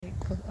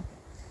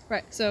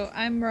Right, so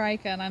I'm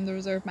Marika and I'm the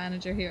reserve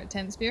manager here at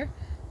Tentsmuir.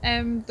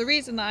 The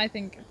reason that I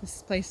think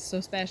this place is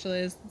so special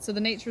is so the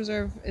nature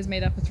reserve is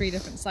made up of 3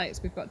 different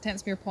sites. We've got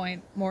Tentsmuir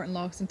Point, Morton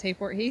Lochs, and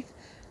Tayport Heath.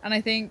 And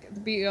I think the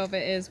beauty of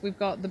it is we've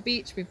got the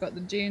beach, we've got the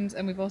dunes,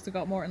 and we've also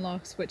got Morton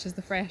Lochs, which is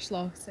the fresh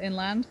lochs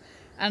inland.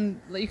 And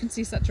you can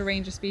see such a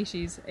range of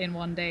species in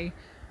one day.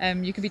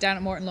 You can be down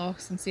at Morton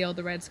Lochs and see all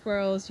the red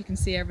squirrels. You can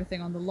see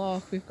everything on the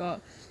loch. We've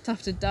got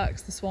tufted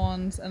ducks, the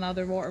swans, and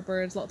other water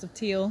birds, lots of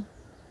teal.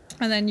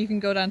 And then you can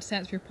go down to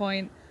Tentsmuir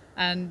Point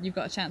and you've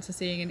got a chance of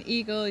seeing an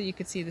eagle. You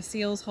could see the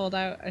seals hauled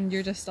out and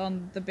you're just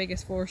on the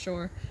biggest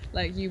foreshore.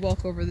 Like, you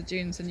walk over the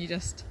dunes and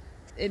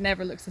it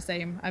never looks the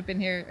same. I've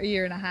been here a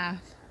year and a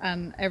half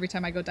and every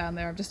time I go down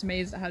there I'm just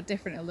amazed at how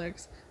different it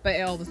looks, but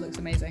it always looks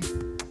amazing.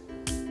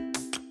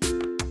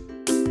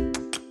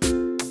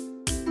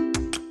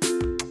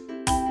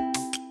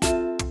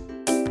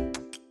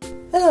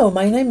 Hello,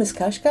 my name is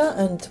Kashka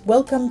and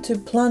welcome to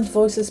Plant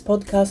Voices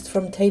podcast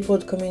from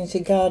Tayport Community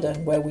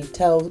Garden, where we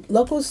tell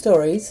local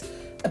stories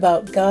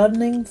about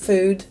gardening,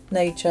 food,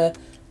 nature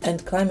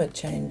and climate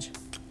change.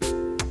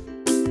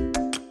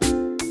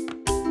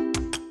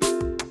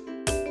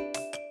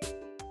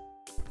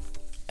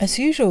 As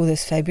usual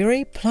this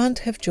February, Plant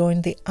have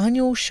joined the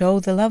annual Show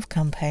the Love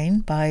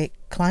campaign by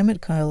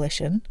Climate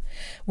Coalition,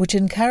 which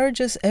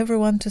encourages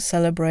everyone to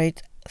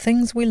celebrate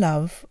things we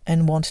love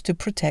and want to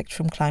protect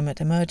from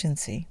climate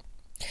emergency.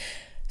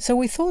 So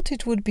we thought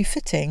it would be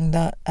fitting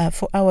that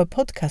for our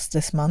podcast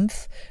this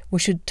month, we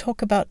should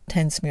talk about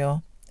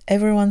Tentsmuir,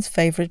 everyone's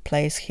favourite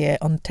place here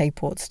on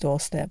Tayport's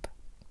doorstep.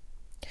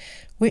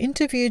 We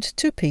interviewed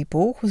 2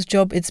 people whose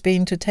job it's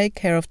been to take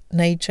care of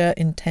nature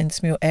in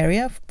Tentsmuir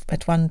area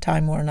at one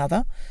time or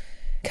another.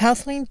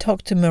 Kathleen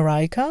talked to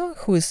Marika,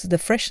 who is the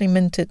freshly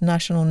minted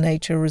National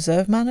Nature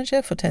Reserve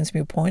Manager for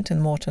Tentsmuir Point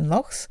and Morton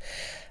Lochs,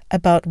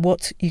 about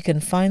what you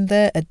can find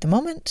there at the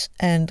moment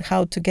and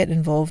how to get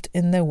involved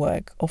in their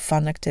work or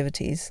fun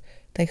activities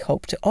they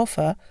hope to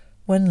offer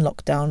when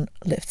lockdown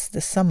lifts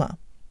this summer.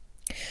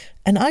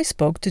 And I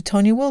spoke to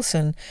Tony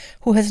Wilson,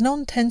 who has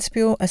known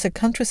Tentsmuir as a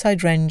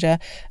countryside ranger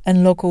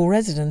and local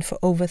resident for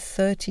over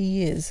 30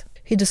 years.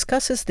 He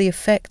discusses the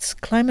effects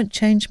climate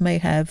change may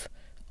have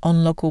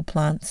on local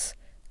plants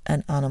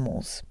and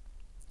animals.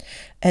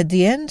 At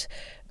the end,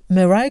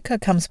 Marika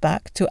comes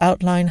back to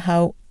outline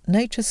how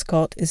Nature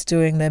Scot is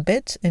doing their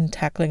bit in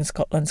tackling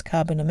Scotland's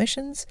carbon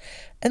emissions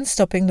and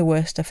stopping the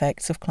worst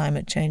effects of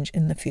climate change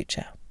in the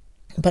future.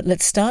 But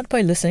let's start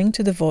by listening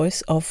to the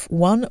voice of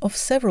one of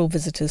several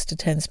visitors to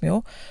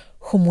Tentsmuir,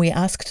 whom we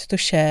asked to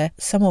share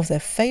some of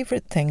their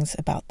favourite things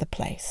about the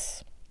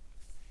place.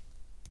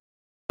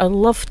 I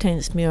love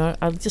Tentsmuir.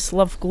 I just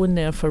love going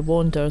there for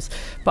wanders.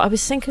 But I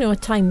was thinking of a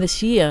time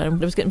this year,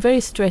 and I was getting very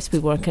stressed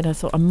with work, and I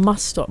thought I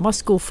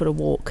must go for a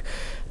walk.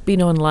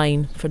 Been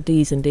online for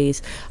days and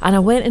days, and I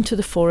went into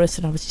the forest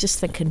and I was just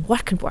thinking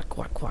work,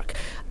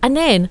 and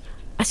then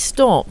I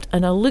stopped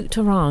and I looked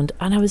around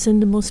and I was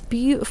in the most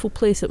beautiful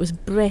place. It was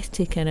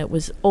breathtaking. It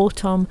was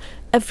autumn,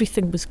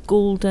 everything was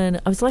golden.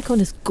 I was like on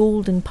this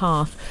golden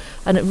path,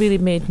 and it really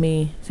made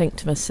me think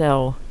to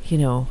myself,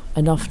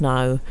 enough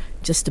now,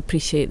 just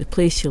appreciate the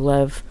place you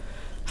live,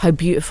 how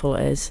beautiful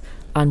it is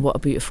and what a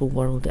beautiful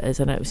world it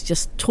is. And it was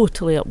just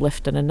totally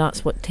uplifting, and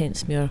that's what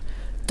Tentsmuir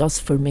does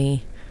for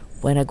me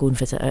when I go and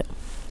visit it.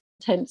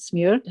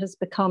 Tentsmuir has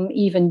become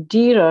even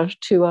dearer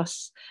to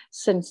us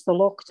since the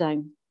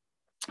lockdown.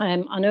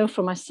 I know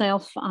for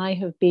myself, I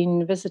have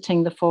been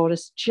visiting the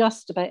forest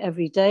just about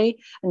every day,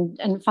 and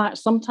in fact,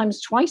 sometimes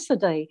twice a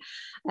day,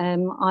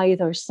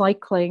 either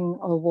cycling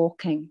or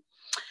walking.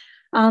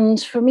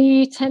 And for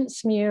me,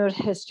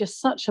 Tentsmuir is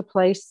just such a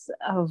place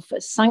of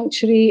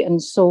sanctuary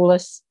and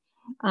solace.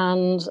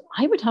 And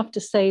I would have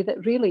to say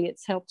that really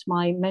it's helped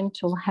my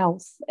mental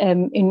health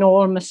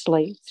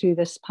enormously through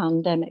this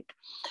pandemic.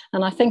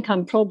 And I think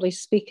I'm probably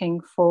speaking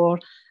for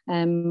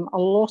a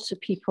lot of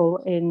people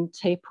in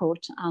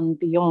Tayport and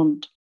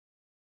beyond.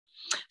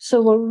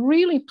 So we're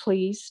really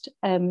pleased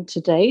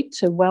today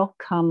to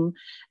welcome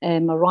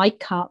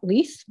Marika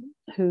Leith,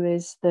 who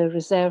is the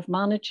reserve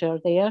manager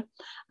there.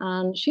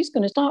 And she's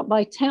going to start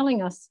by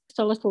telling us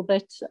a little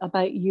bit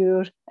about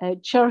your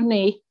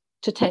journey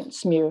to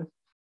Tentsmuir.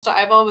 So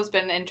I've always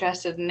been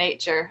interested in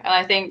nature, and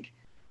I think,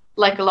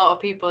 like a lot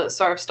of people, it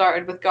sort of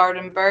started with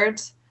garden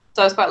birds.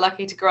 So I was quite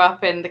lucky to grow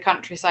up in the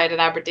countryside in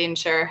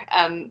Aberdeenshire,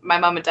 and my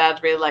mum and dad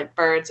really like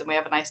birds, and we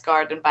have a nice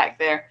garden back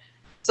there.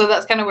 So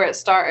that's kind of where it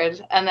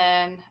started. And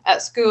then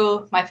at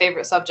school, my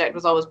favourite subject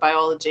was always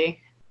biology.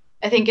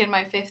 I think in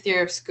my 5th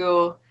year of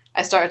school,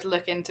 I started to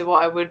look into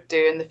what I would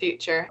do in the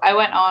future. I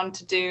went on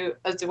to do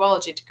a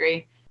zoology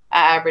degree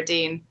at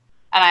Aberdeen,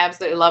 and I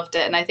absolutely loved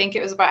it. And I think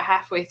it was about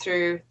halfway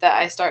through that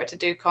I started to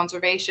do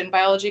conservation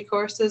biology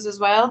courses as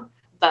well.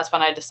 That's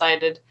when I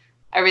decided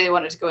I really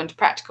wanted to go into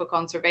practical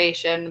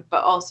conservation,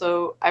 but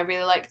also I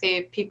really like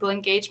the people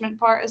engagement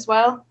part as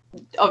well.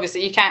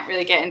 Obviously, you can't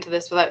really get into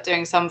this without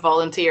doing some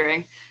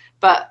volunteering,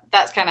 but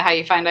that's kind of how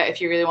you find out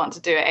if you really want to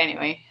do it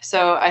anyway.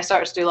 So I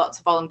started to do lots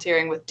of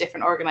volunteering with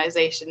different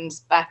organisations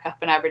back up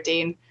in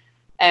Aberdeen.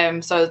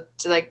 So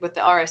like with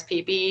the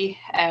RSPB,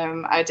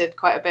 I did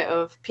quite a bit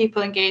of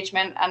people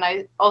engagement, and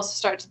I also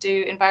started to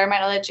do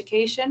environmental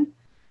education.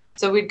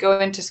 So we'd go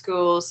into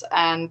schools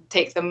and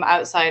take them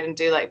outside and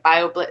do like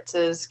bio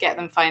blitzes, get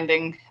them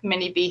finding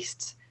mini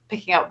beasts,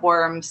 picking up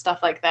worms, stuff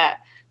like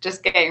that,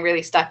 just getting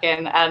really stuck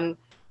in. And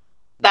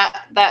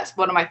that's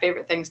one of my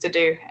favorite things to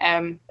do.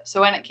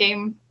 So when it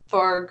came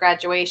for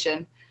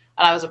graduation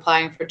and I was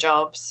applying for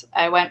jobs,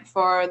 I went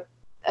for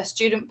a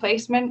student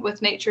placement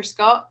with Nature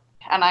Scott,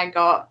 and I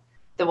got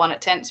the one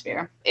at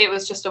Tentsmuir. It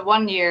was just a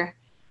 1 year,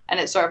 and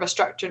it's sort of a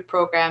structured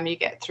program. You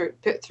get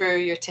put through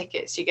your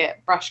tickets, you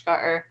get brush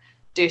cutter,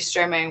 do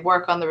strimming,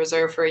 work on the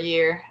reserve for a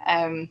year,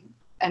 and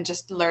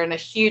just learn a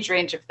huge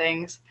range of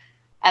things.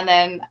 And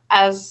then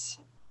as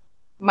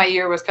my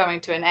year was coming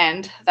to an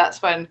end,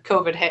 that's when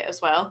COVID hit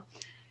as well.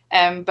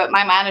 But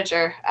my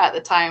manager at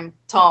the time,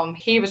 Tom,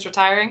 he was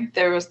retiring.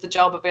 There was the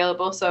job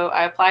available, so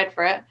I applied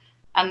for it.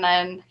 And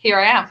then here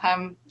I am.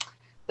 I'm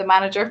the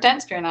manager of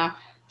Tentsmuir now.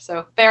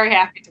 So very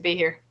happy to be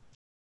here.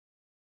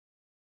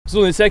 It's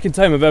only the second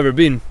time I've ever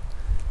been,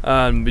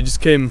 and we just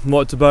came,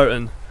 walked about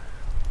and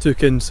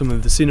took in some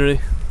of the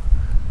scenery.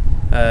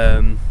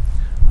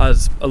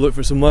 As I looked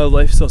for some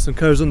wildlife, saw some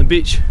cows on the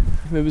beach.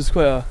 It was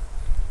quite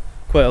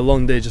a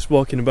long day just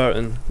walking about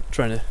and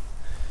trying to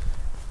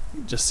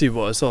just see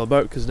what it's all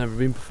about, because I've never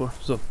been before.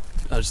 So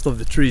I just love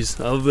the trees.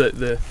 I love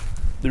the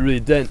really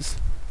dense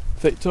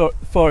thick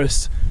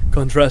forest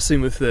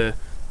contrasting with the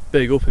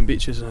big open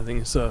beaches, and I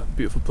think it's a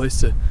beautiful place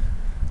to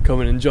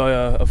come and enjoy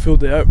a full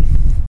day out.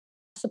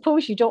 I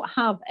suppose you don't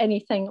have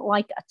anything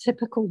like a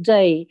typical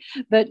day,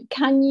 but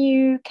can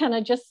you kind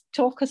of just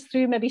talk us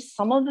through maybe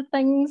some of the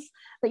things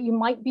that you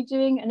might be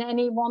doing in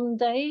any one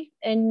day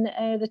in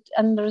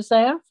the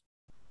reserve?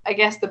 I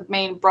guess the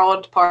main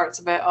broad parts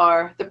of it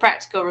are the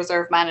practical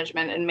reserve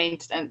management and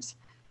maintenance.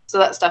 So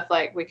that's stuff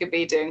like we could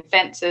be doing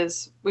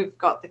fences. We've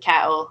got the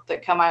cattle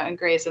that come out and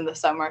graze in the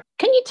summer.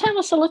 Can you tell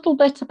us a little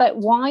bit about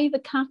why the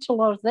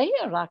cattle are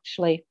there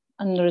actually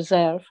in the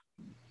reserve?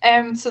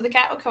 So the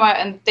cattle come out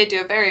and they do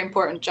a very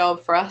important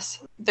job for us.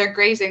 They're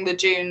grazing the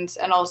dunes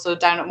and also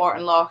down at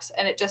Morton Lochs,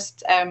 and it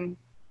just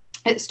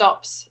it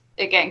stops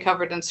it getting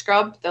covered in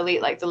scrub. They'll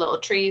eat like the little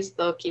trees.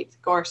 They'll keep the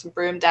gorse and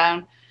broom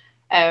down,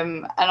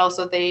 and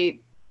also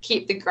they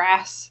keep the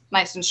grass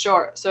nice and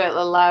short, so it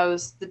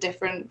allows the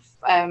different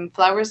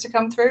flowers to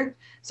come through.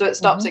 So it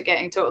stops it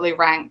getting totally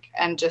rank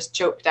and just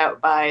choked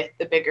out by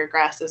the bigger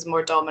grasses,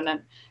 more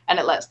dominant, and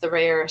it lets the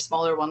rarer,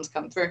 smaller ones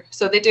come through.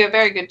 So they do a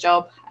very good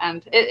job,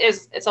 and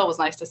it's always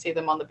nice to see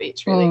them on the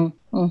beach, really.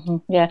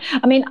 Yeah,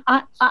 I mean,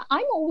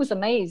 I'm always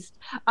amazed.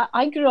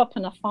 I grew up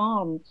on a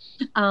farm,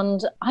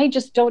 and I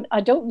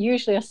don't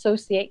usually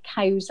associate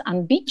cows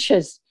and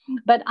beaches.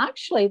 But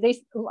actually,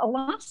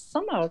 last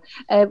summer,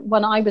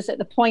 when I was at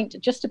the point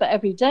just about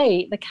every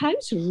day, the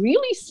cows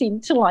really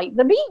seemed to like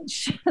the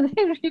beach.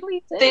 They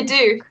really did. They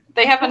do.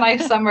 They have a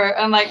nice summer,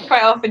 and like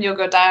quite often you'll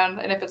go down,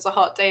 and if it's a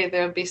hot day,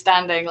 they'll be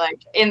standing like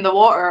in the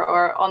water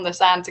or on the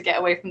sand to get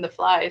away from the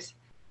flies.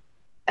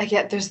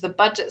 Again, there's the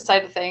budget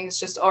side of things,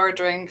 just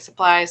ordering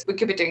supplies. We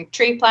could be doing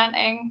tree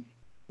planting,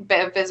 a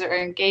bit of visitor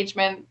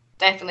engagement,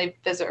 definitely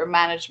visitor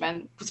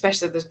management,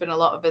 especially there's been a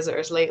lot of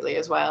visitors lately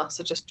as well.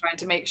 So just trying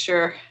to make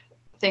sure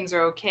things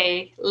are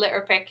okay,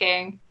 litter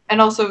picking,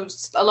 and also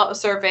a lot of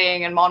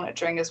surveying and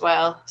monitoring as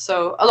well.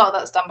 So a lot of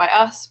that's done by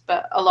us,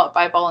 but a lot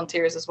by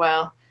volunteers as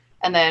well.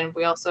 And then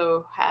we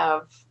also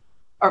have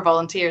our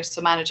volunteers,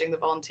 so managing the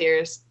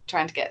volunteers,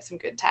 trying to get some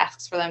good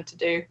tasks for them to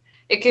do.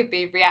 It could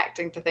be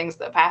reacting to things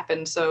that have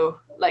happened. So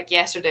like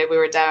yesterday we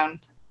were down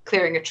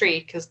clearing a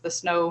tree because the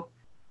snow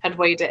had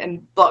weighed it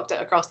and blocked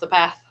it across the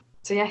path.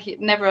 So yeah,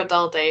 never a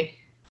dull day.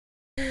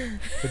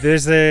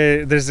 There's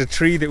a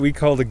tree that we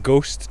call the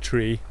ghost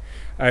tree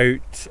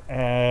out,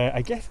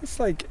 I guess it's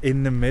like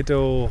in the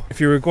middle. If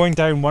you were going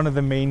down one of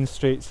the main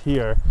streets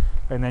here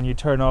and then you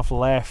turn off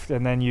left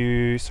and then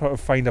you sort of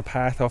find a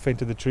path off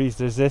into the trees,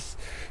 there's this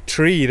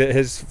tree that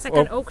has... It's like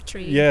an oak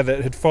tree. Yeah,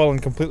 that had fallen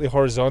completely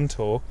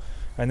horizontal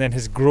and then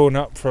has grown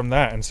up from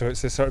that, and so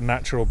it's a sort of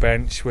natural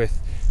bench with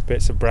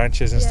bits of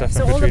branches and stuff in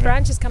between. So all the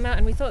branches come out,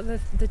 and we thought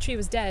the tree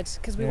was dead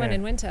because we went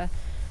in winter.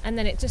 And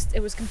then it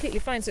was completely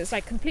fine. So it's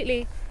like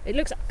it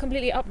looks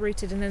completely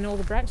uprooted, and then all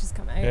the branches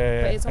come out.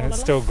 Yeah, but it's all and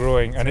it's still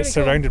growing, and really it's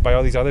surrounded by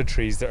all these other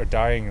trees that are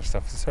dying and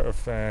stuff. It's sort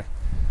of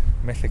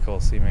mythical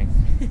seeming.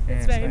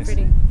 It's very nice.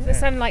 Pretty. The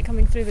sunlight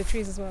coming through the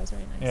trees as well is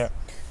very nice.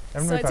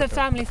 Yeah. So it's a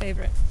family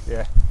favourite.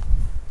 Yeah.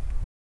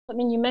 I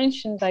mean, you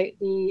mentioned about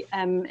the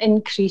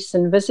increase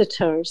in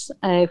visitors,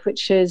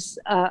 which is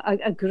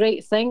a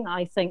great thing,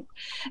 I think.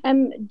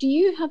 Do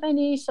you have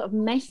any sort of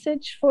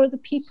message for the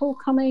people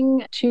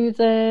coming to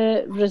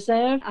the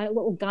reserve?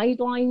 Little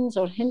guidelines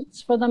or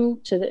hints for them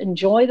to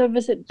enjoy their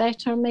visit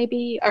better,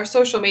 maybe? Our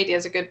social media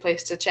is a good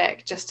place to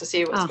check just to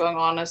see what's going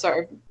on as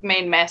sort of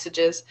main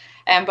messages.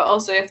 But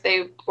also if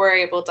they were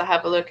able to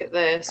have a look at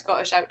the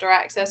Scottish Outdoor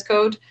Access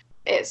Code,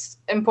 it's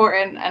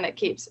important and it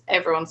keeps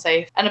everyone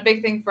safe. And a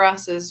big thing for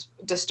us is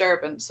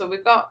disturbance. So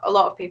we've got a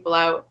lot of people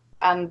out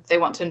and they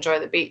want to enjoy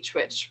the beach,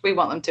 which we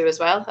want them to as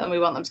well. And we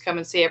want them to come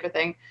and see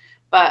everything.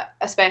 but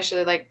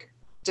especially like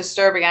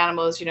disturbing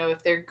animals, you know,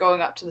 if they're going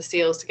up to the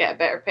seals to get a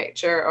better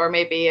picture, or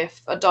maybe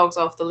if a dog's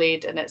off the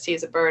lead and it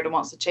sees a bird and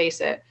wants to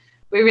chase it,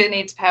 we really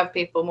need to have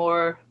people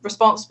more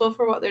responsible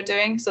for what they're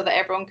doing so that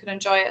everyone can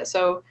enjoy it.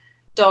 So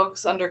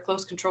dogs under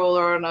close control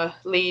or on a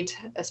lead,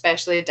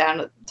 especially down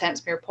at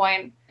Tentsmuir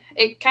Point,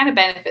 it kind of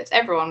benefits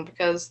everyone,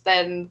 because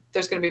then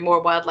there's going to be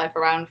more wildlife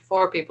around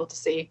for people to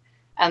see.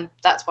 And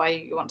that's why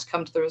you want to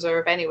come to the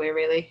reserve anyway,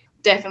 really.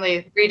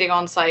 Definitely reading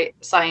on-site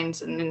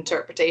signs and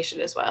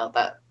interpretation as well.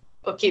 That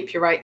will keep you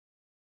right.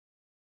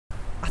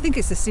 I think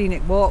it's the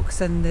scenic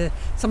walks and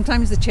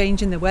sometimes the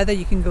change in the weather.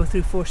 You can go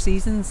through 4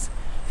 seasons,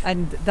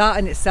 and that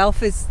in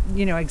itself is,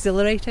 you know,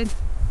 exhilarating.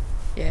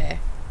 Yeah.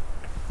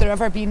 The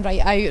river being right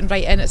out and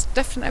right in, it's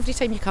different every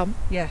time you come.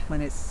 Yeah,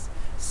 when it's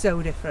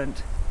so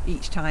different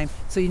each time,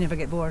 so you never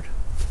get bored.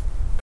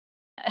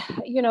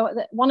 You know,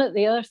 one of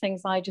the other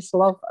things I just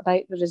love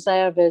about the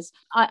reserve is,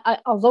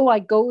 although I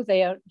go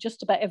there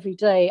just about every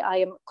day, I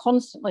am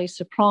constantly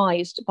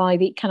surprised by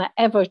the kind of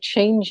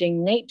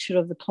ever-changing nature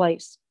of the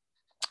place.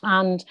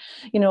 And,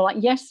 you know,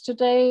 like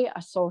yesterday,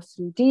 I saw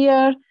 3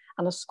 deer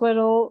and a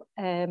squirrel.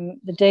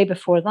 The day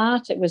before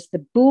that, it was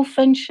the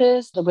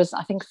bullfinches. There was,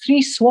 I think,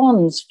 3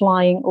 swans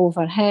flying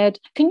overhead.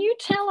 Can you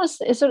tell us,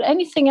 is there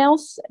anything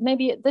else,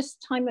 maybe at this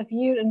time of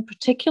year in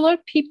particular,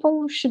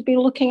 people should be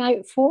looking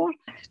out for?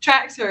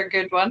 Tracks are a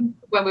good one.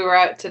 When we were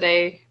out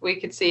today, we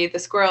could see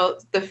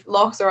the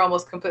lochs are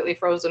almost completely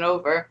frozen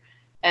over,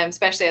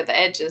 especially at the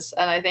edges.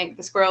 And I think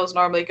the squirrels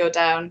normally go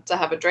down to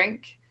have a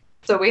drink.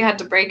 So we had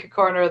to break a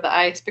corner of the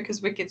ice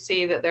because we could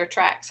see that their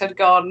tracks had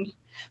gone.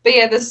 But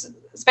yeah,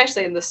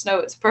 especially in the snow,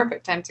 it's a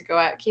perfect time to go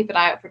out. Keep an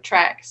eye out for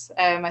tracks.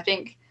 I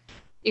think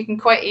you can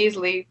quite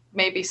easily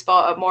maybe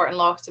spot at Morton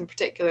Loch in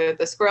particular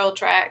the squirrel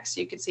tracks.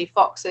 You could see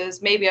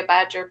foxes, maybe a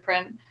badger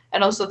print,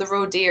 and also the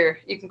roe deer.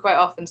 You can quite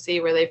often see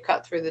where they've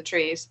cut through the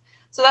trees.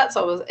 So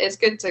it's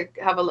good to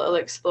have a little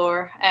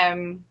explore.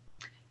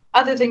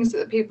 Other things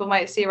that people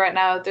might see right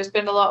now, there's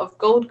been a lot of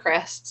gold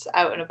crests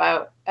out and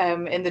about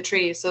in the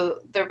trees. So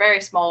they're very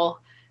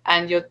small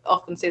and you'll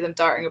often see them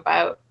darting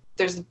about.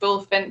 There's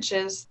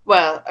bullfinches.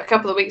 Well, a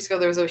couple of weeks ago,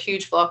 there was a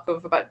huge flock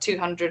of about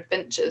 200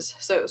 finches.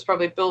 So it was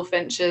probably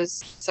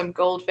bullfinches, some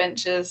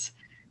goldfinches,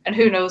 and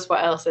who knows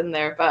what else in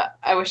there. But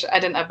I wish I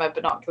didn't have my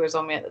binoculars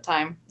on me at the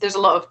time. There's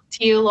a lot of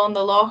teal on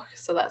the loch,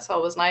 so that's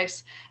always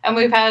nice. And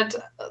we've had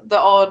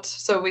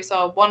so we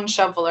saw one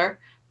shoveler,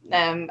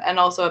 and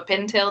also a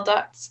pintail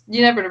duck.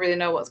 You never really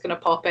know what's going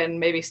to pop in,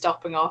 maybe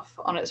stopping off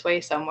on its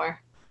way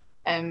somewhere.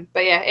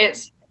 But yeah,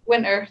 it's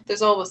winter.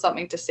 There's always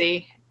something to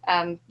see,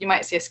 and you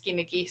might see a skein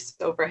of geese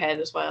overhead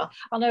as well.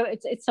 I know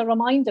it's a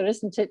reminder,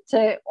 isn't it,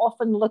 to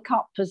often look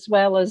up as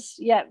well as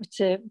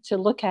to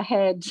look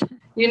ahead.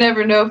 You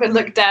never know. If you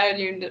look down,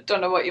 you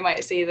don't know what you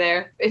might see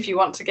there. If you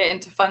want to get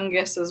into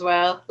fungus as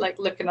well, like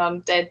looking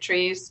on dead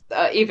trees,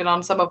 even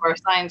on some of our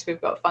signs,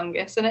 we've got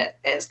fungus, and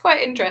it's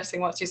quite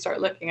interesting once you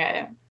start looking at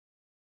it.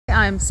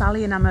 I'm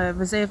Sally and I'm a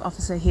reserve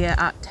officer here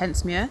at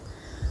Tentsmuir.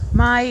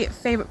 My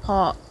favourite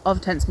part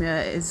of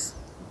Tentsmuir is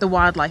the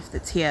wildlife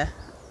that's here,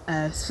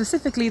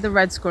 specifically the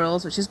red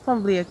squirrels, which is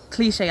probably a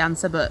cliche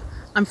answer, but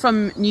I'm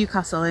from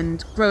Newcastle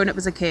and growing up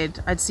as a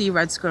kid I'd see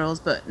red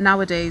squirrels, but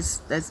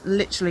nowadays there's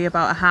literally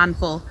about a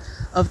handful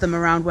of them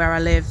around where I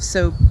live,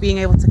 so being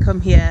able to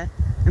come here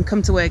and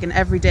come to work and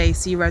every day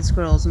see red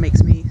squirrels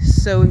makes me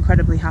so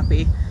incredibly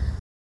happy.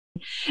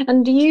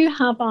 And do you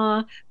have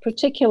a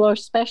particular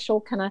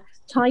special kind of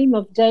time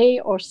of day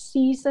or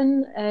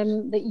season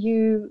that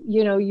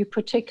you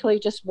particularly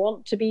just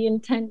want to be in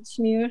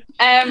Tentsmuir?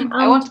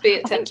 I want to be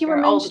at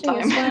Tentsmuir all the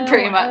time, well,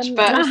 pretty much.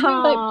 But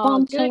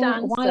about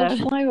planting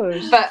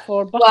wildflowers. But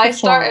for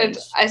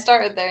butterflies. I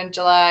started there in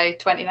July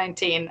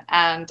 2019,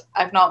 and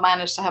I've not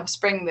managed to have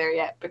spring there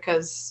yet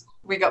because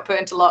we got put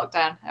into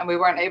lockdown and we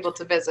weren't able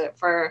to visit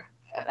for,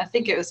 I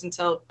think it was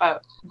until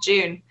about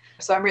June.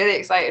 So I'm really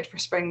excited for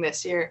spring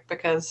this year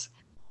because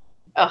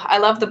I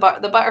love the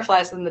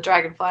butterflies and the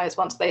dragonflies.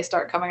 Once they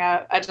start coming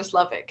out, I just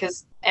love it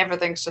because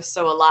everything's just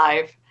so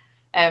alive.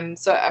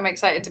 So I'm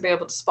excited to be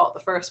able to spot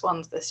the first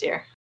ones this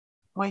year.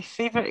 My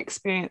favourite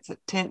experience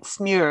at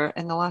Tentsmuir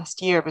in the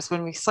last year was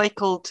when we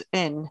cycled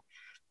in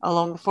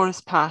along the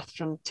forest path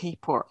from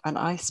Tayport, and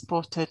I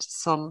spotted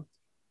some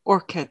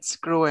orchids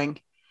growing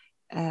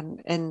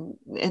in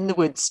the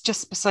woods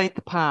just beside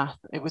the path.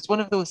 It was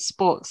one of those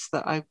spots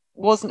that I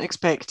wasn't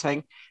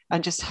expecting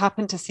and just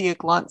happened to see a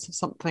glance of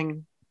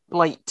something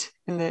light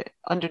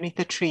underneath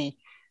a tree,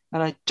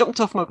 and I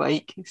jumped off my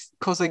bike,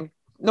 causing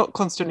not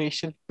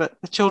consternation, but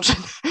the children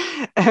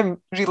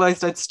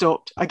realised I'd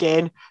stopped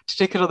again to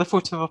take another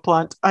photo of a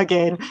plant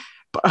again.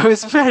 But I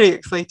was very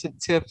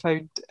excited to have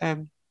found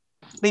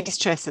ladies'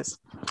 tresses,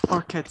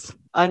 orchids,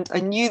 and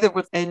I knew they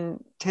were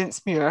in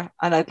Tentsmuir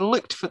and I'd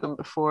looked for them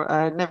before.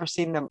 I had never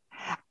seen them.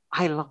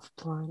 I love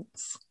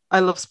plants. I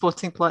love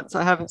spotting plants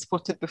I haven't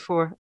spotted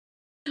before.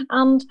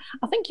 And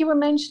I think you were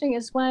mentioning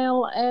as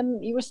well,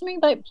 you were something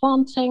about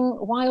planting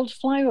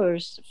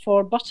wildflowers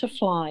for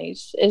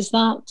butterflies. Is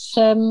that,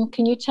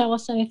 can you tell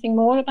us anything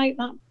more about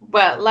that?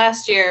 Well,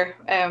 last year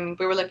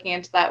we were looking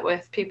into that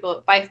with people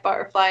at Fife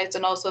Butterflies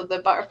and also the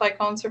Butterfly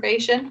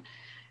Conservation.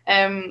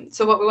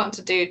 So what we want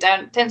to do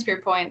down at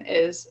Tensmuir Point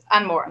is,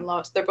 and Morton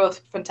Loss, they're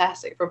both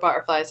fantastic for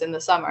butterflies in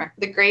the summer.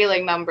 The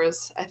grayling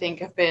numbers, I think,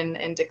 have been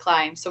in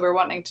decline. So we're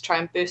wanting to try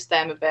and boost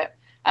them a bit.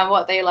 And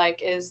what they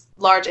like is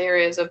large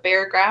areas of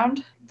bare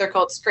ground. They're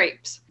called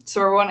scrapes.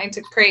 So we're wanting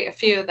to create a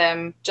few of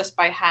them just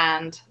by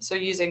hand. So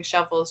using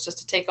shovels just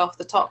to take off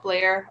the top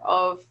layer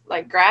of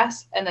like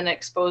grass and then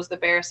expose the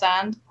bare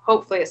sand.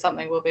 Hopefully it's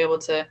something we'll be able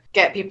to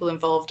get people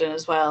involved in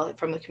as well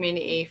from the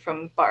community,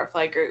 from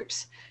butterfly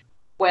groups,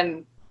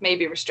 when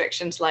maybe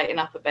restrictions lighten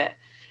up a bit.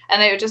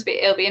 And it'll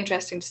be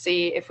interesting to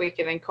see if we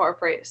can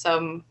incorporate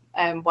some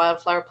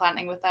wildflower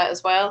planting with that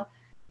as well.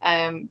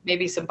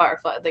 Maybe some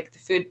butterfly, like the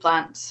food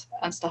plants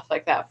and stuff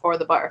like that for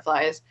the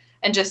butterflies,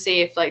 and just see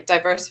if like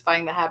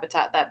diversifying the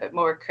habitat that bit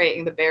more,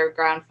 creating the bare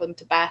ground for them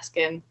to bask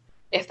in,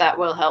 if that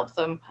will help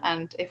them,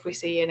 and if we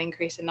see an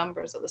increase in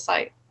numbers at the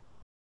site.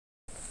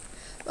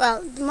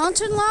 Well, the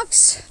mountain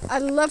lochs, I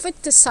love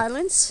it, the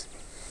silence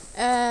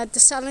and the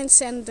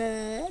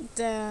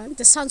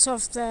sounds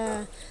of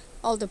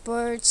all the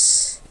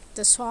birds,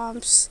 the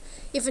swamps,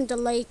 even the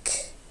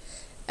lake,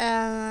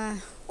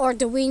 or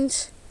the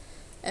wind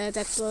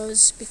that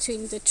blows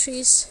between the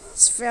trees.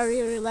 It's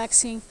very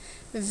relaxing,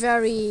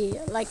 very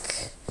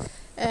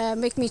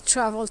make me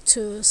travel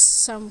to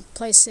some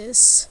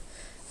places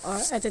or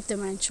other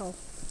dimension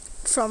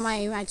from my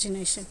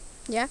imagination.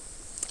 Yeah.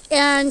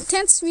 And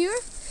Tensmuir,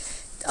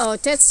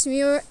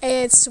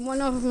 it's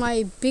one of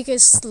my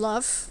biggest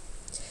love.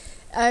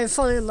 I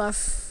fall in love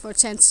for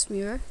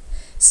Tensmuir,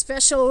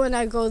 especially when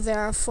I go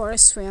there for a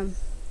swim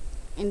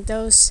in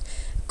those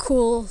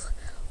cool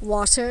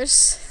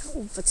waters.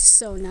 But it's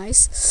so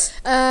nice.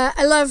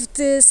 I love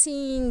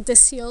seeing the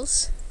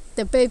seals,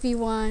 the baby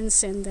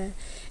ones, and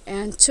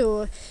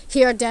to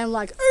hear them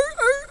like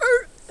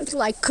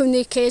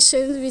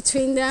communication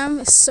between them.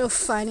 It's so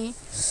funny.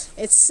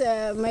 It's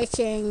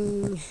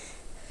making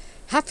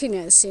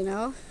happiness,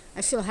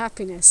 I feel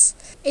happiness.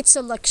 It's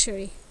a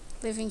luxury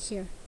living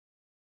here.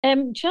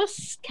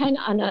 Just kind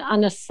of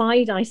an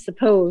aside, I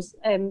suppose.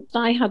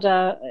 I had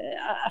a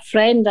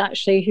friend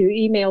actually who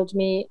emailed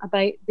me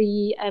about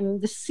the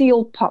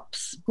seal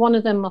pups. One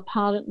of them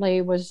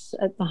apparently was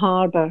at the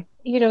harbour.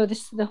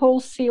 The whole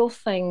seal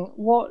thing.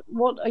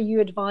 What are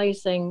you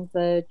advising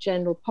the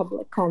general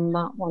public on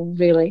that one?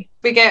 Really,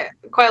 we get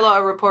quite a lot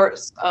of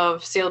reports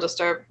of seal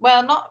disturb.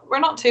 Well, we're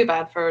not too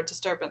bad for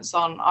disturbance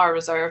on our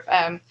reserve.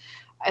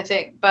 I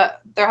think,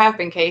 but there have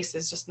been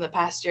cases just in the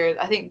past year.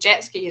 I think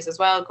jet skis as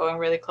well, going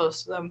really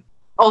close to them.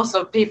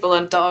 Also people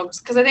and dogs,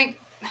 because I think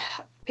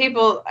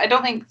I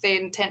don't think they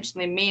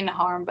intentionally mean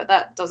harm, but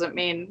that doesn't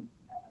mean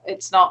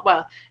it's not,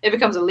 it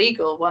becomes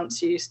illegal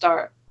once you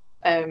start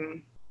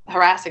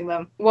harassing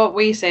them. What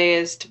we say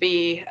is to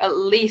be at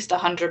least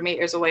 100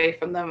 meters away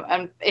from them,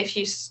 and if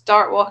you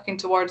start walking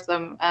towards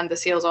them and the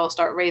seals all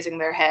start raising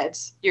their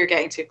heads, you're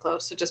getting too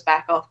close, so just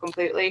back off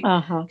completely.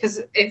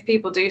 Because if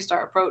people do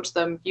start approach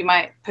them, you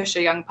might push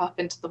a young pup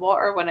into the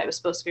water when it was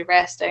supposed to be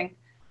resting,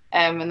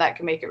 and that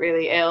can make it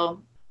really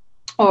ill.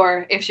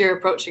 Or if you're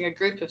approaching a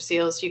group of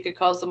seals, you could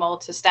cause them all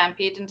to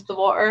stampede into the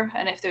water.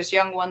 And if there's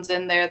young ones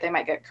in there, they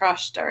might get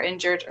crushed or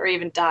injured or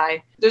even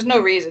die. There's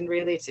no reason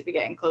really to be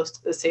getting close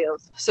to the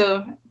seals.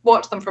 So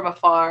watch them from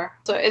afar.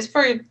 So it's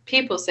for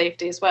people's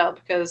safety as well,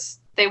 because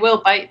they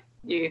will bite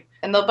you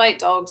and they'll bite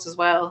dogs as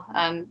well.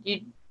 And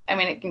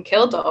it can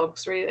kill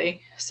dogs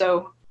really.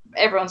 So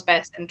everyone's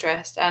best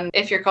interest, and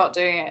if you're caught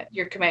doing it,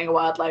 you're committing a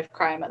wildlife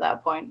crime at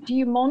that point. Do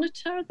you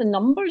monitor the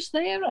numbers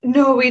there?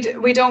 No,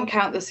 we don't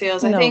count the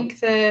seals. No. I think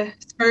the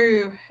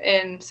Screw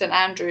in St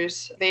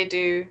Andrews, they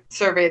do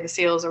survey the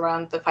seals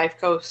around the Fife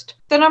coast.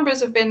 The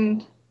numbers have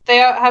been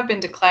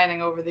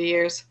declining over the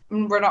years.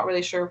 We're not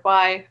really sure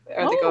why.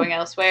 Are they going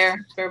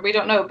elsewhere? Or we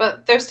don't know,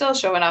 but they're still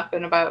showing up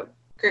in about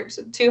groups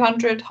of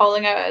 200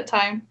 hauling out at a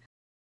time.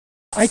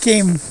 I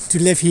came to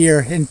live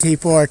here in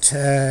Tayport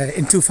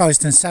in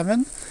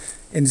 2007,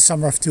 in the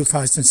summer of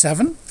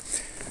 2007,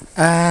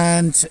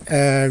 and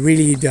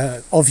really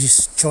the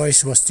obvious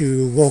choice was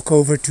to walk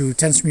over to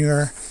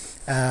Tensmuir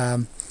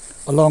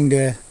along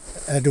the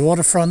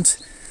waterfront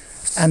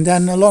and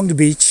then along the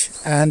beach,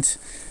 and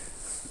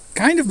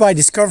kind of by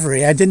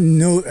discovery I didn't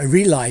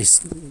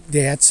realize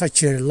they had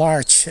such a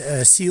large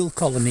seal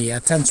colony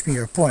at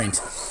Tensmuir Point.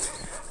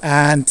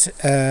 And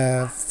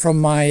from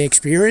my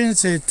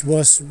experience, it's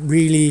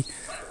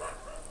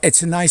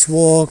a nice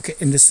walk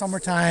in the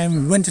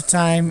summertime,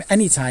 wintertime,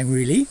 anytime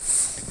really.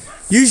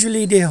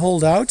 Usually they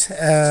hold out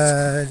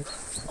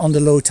on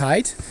the low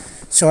tide.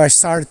 So I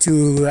started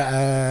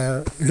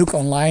to look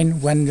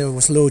online when there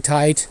was low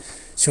tide,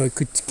 so I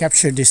could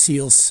capture the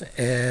seals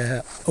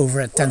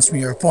over at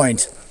Tensmuir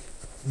Point.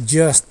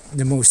 Just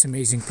the most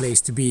amazing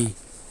place to be,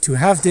 to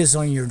have this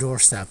on your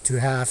doorstep, to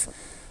have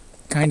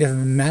kind of a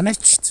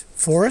managed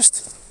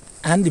forest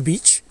and the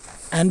beach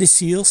and the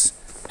seals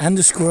and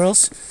the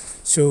squirrels.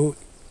 So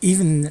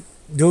even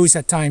those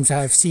at times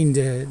I've seen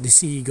the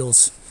sea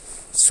eagles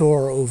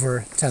soar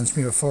over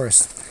Tensmuir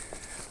Forest.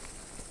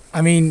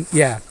 I mean,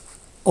 yeah,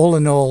 all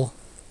in all,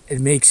 it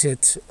makes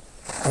it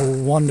a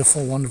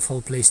wonderful,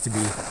 wonderful place to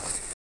be.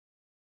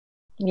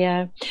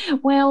 Yeah,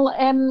 well,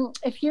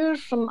 if you're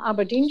from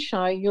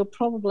Aberdeenshire, you'll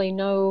probably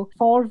know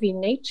Forvey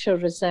Nature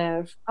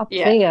Reserve up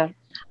there.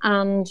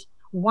 And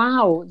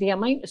wow, the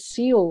amount of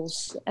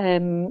seals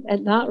at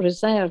that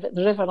reserve at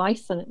the River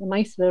Eithon, at the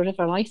mouth of the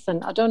River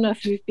Eithon. I don't know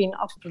if you've been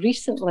up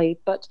recently,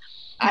 but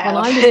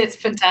it's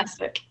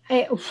fantastic.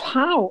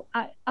 Wow,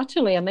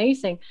 utterly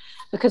amazing.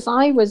 Because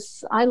I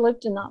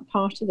lived in that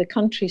part of the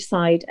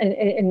countryside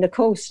in the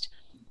coast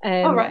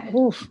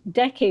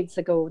decades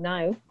ago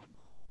now.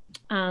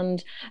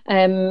 And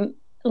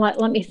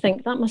let me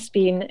think, that must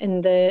be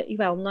in the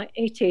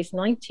 80s,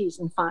 90s,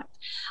 in fact.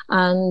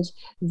 And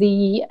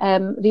the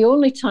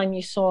only time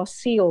you saw a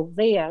seal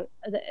there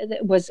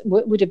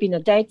would have been a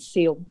dead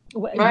seal,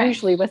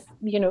 usually with,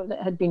 that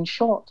had been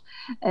shot.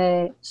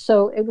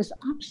 So it was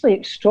absolutely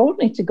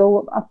extraordinary to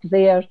go up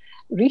there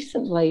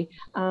recently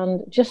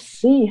and just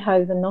see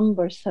how the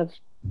numbers have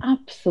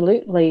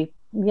absolutely,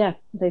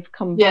 they've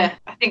come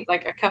back. I think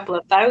like a couple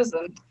of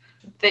thousand.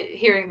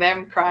 Hearing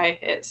them cry,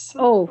 it's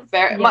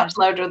much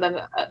louder than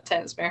at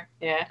Tensmuir.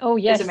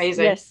 It's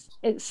amazing. Yes,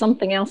 it's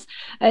something else.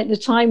 At the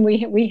time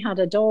we had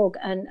a dog,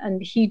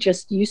 and he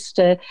just used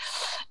to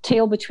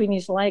tail between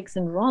his legs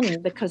and run,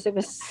 because it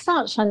was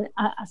such an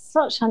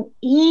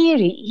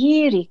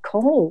eerie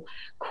call.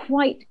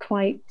 Quite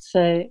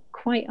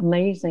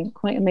amazing.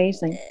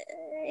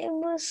 It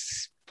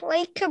was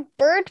like a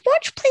bird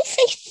watch place,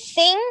 I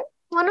think.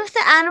 One of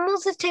the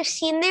animals that I've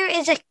seen there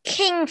is a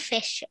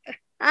kingfisher.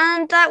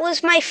 And that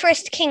was my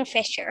first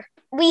kingfisher.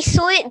 We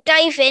saw it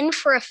dive in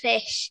for a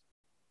fish.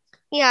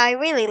 Yeah, I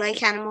really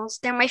like animals.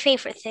 They're my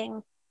favourite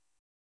thing.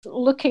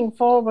 Looking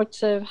forward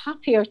to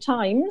happier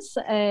times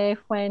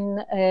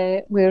when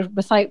we're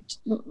without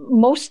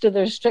most of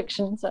the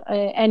restrictions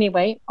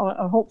anyway, or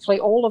hopefully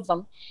all of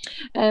them.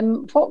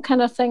 What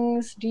kind of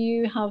things do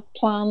you have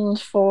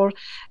planned for,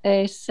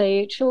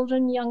 say,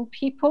 children, young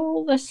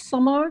people this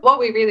summer? What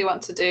we really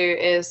want to do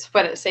is,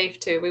 when it's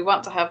safe to, we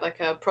want to have like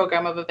a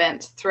programme of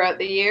events throughout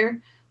the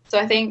year. So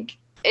I think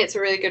it's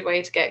a really good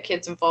way to get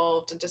kids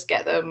involved and just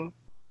get them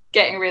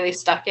getting really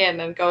stuck in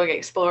and going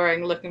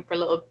exploring, looking for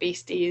little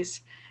beasties.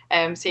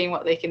 Seeing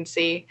what they can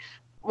see.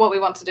 What we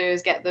want to do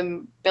is get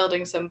them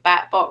building some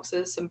bat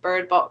boxes, some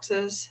bird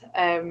boxes,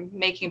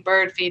 making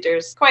bird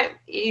feeders. Quite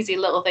easy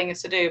little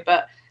things to do,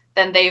 but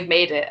then they've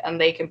made it and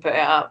they can put it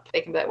up. They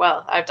can be like,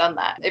 well, I've done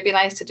that. It'd be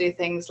nice to do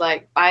things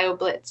like bio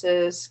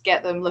blitzes,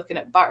 get them looking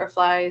at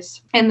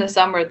butterflies. In the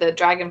summer, the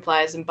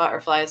dragonflies and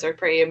butterflies are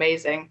pretty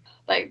amazing.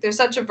 Like, there's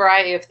such a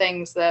variety of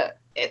things that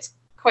it's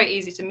quite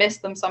easy to miss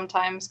them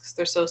sometimes because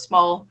they're so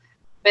small.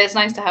 But it's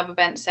nice to have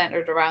events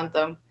centered around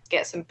them.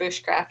 Get some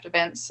bushcraft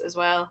events as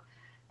well,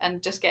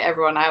 and just get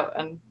everyone out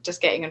and just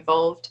getting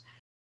involved.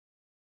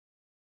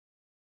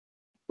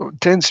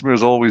 Tensmuir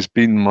has always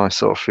been my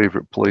sort of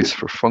favourite place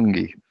for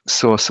fungi,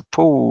 so I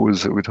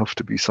suppose it would have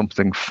to be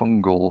something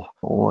fungal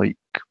like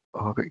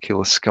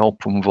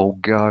Scalpum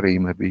vulgare,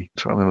 maybe. I'm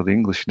trying to remember the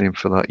English name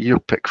for that.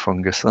 Earpick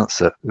fungus,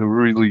 that's it. A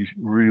really,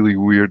 really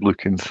weird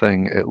looking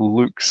thing. It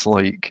looks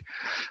like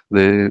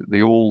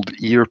the old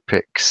ear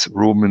picks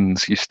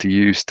Romans used to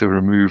use to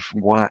remove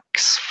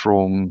wax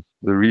from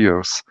their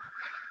ears.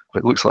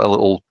 It looks like a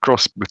little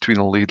cross between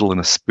a ladle and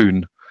a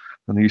spoon,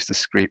 and they used to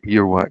scrape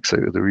earwax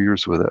out of their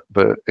ears with it.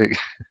 But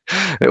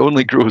it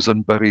only grows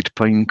on buried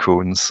pine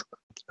cones,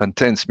 and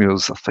Tensmuir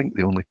is, I think,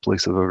 the only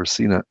place I've ever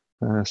seen it.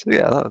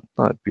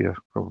 That'd be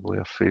probably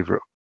a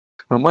favourite.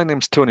 Well, my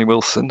name's Tony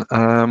Wilson.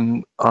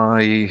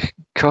 I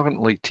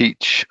currently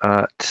teach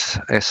at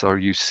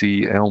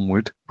SRUC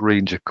Elmwood,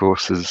 range of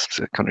courses,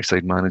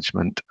 countryside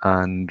management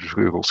and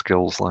rural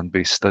skills,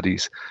 land-based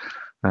studies.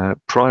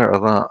 Prior to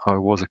that, I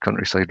was a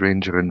countryside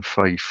ranger in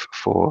Fife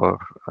for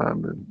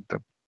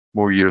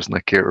more years than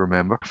I care to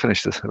remember. I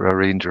finished as a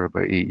ranger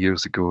about 8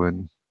 years ago,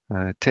 and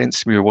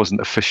Tensmuir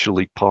wasn't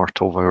officially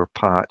part of our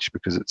patch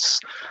because it's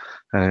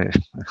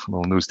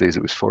in those days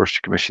it was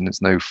Forestry Commission,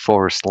 it's now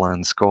Forest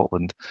Land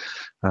Scotland,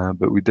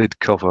 but we did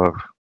cover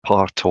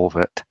part of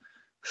it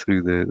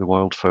through the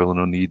Wildfowl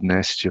and Oneiden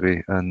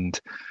Estuary and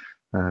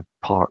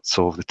parts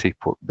of the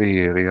Tayport Bay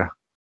area.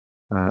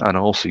 And I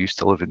also used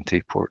to live in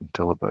Tayport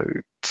until about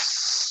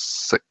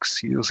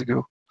 6 years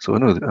ago. So I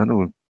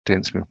know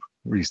Tensmuir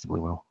reasonably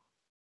well.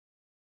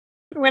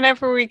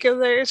 Whenever we go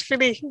there, it's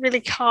really,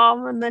 really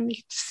calm, and then you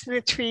can see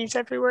the trees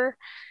everywhere.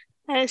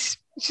 And it's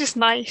just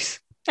nice.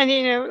 And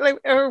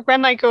or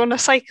when I go on a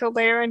cycle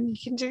there, and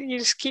you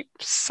just keep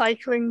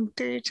cycling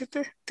through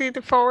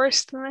the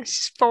forest, and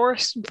it's just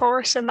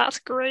forest, and that's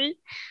great.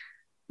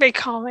 Very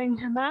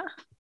calming and that.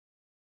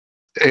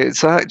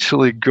 It's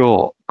actually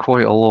got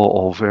quite a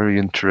lot of very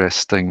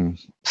interesting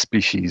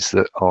species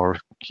that are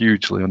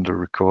hugely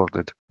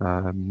under-recorded.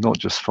 Not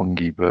just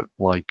fungi, but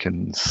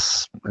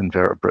lichens,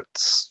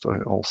 invertebrates,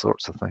 all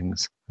sorts of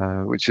things,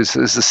 which is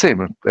the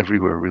same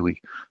everywhere,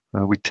 really.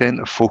 We tend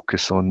to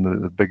focus on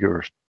the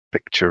bigger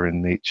picture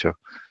in nature.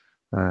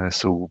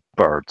 So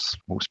birds,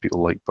 most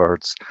people like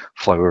birds,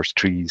 flowers,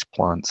 trees,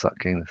 plants, that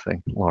kind of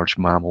thing, large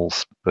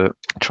mammals. But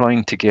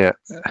trying to get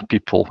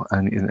people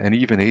and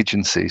even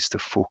agencies to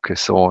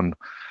focus on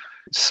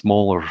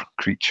smaller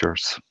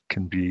creatures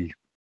can be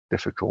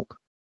difficult.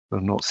 They're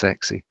not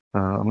sexy. I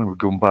remember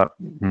going back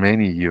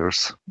many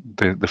years,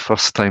 the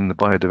first time the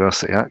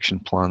Biodiversity Action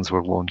Plans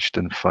were launched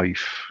in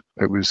Fife,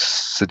 it was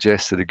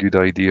suggested a good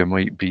idea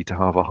might be to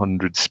have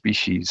 100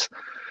 species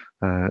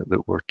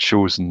that were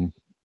chosen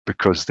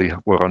because they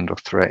were under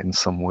threat in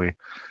some way,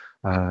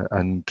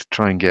 and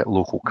try and get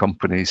local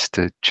companies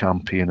to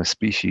champion a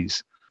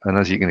species. And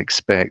as you can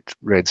expect,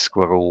 red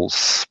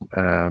squirrels,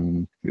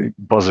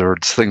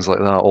 buzzards, things like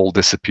that all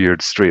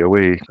disappeared straight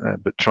away.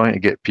 But trying to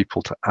get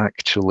people to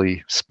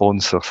actually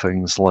sponsor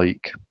things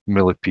like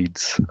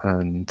millipedes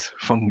and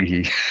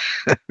fungi,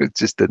 it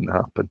just didn't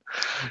happen,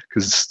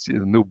 because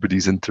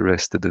nobody's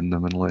interested in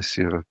them unless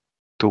you're a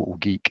total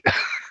geek.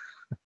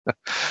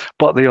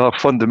 But they are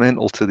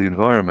fundamental to the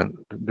environment.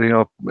 They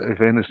are, if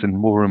anything,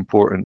 more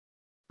important.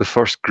 The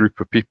first group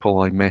of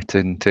people I met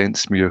in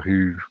Tentsmuir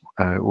who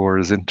were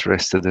as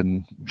interested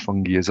in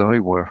fungi as I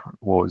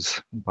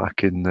was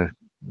back in the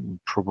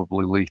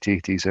probably late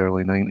 80s,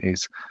 early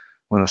 90s,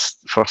 when I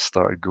first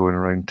started going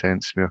around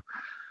Tentsmuir,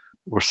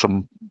 were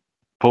some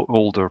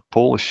older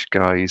Polish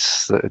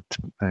guys that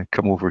had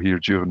come over here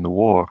during the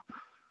war,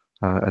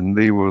 and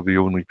they were the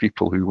only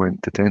people who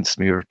went to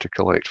Tentsmuir to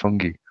collect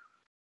fungi.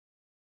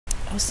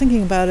 I was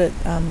thinking about it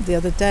the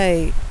other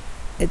day.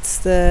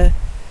 It's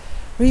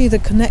really the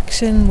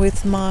connection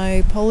with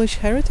my Polish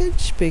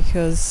heritage,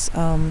 because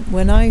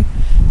when I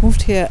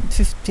moved here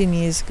 15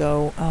 years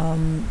ago,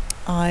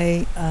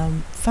 I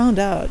found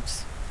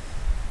out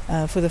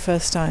for the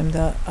first time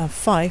that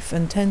Fife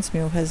and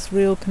Tentsmuir has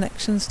real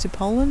connections to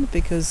Poland,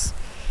 because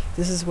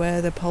this is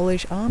where the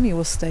Polish army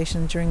was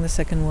stationed during the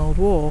Second World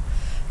War,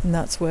 and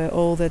that's where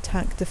all the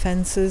attack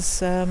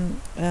defences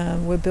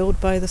were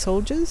built by the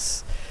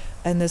soldiers.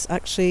 And there's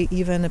actually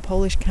even a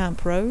Polish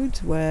camp road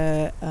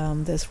where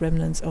there's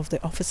remnants of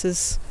the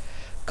officers'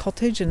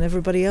 cottage, and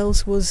everybody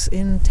else was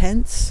in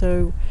tents.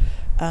 So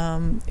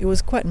it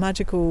was quite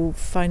magical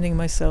finding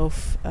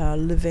myself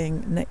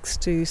living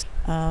next to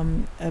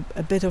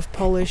a bit of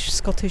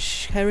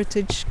Polish-Scottish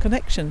heritage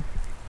connection.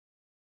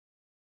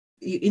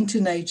 You're into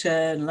nature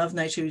and love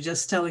nature. You're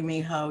just telling me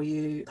how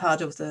you're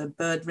part of the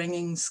bird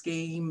ringing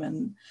scheme,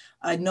 and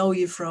I know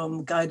you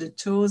from guided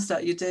tours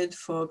that you did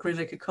for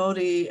Cruinnich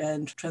Cody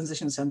and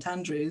Transition St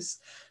Andrews,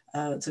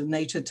 to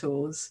nature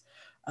tours.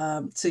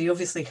 So you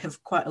obviously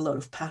have quite a lot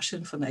of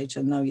passion for nature,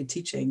 and now you're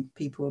teaching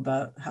people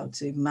about how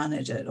to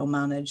manage it or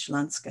manage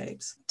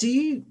landscapes. Do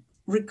you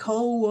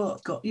recall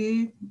what got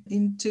you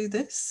into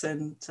this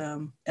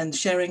and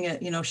sharing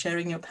it,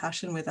 sharing your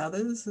passion with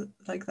others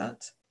like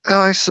that?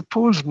 I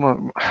suppose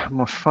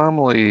my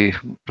family,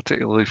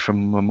 particularly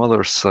from my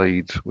mother's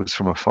side, was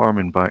from a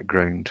farming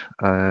background,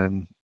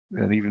 and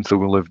even though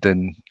we lived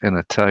in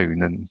a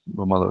town, and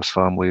my mother's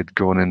family had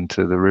gone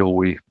into the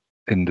railway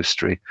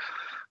industry,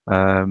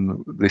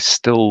 they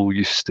still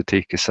used to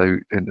take us out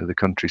into the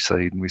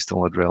countryside, and we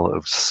still had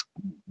relatives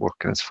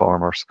working as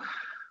farmers.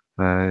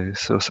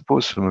 So I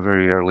suppose from a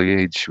very early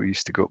age, we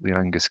used to go up the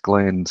Angus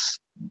Glens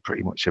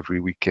pretty much every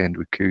weekend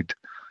we could.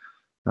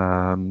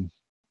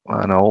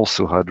 And I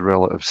also had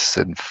relatives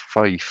in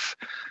Fife,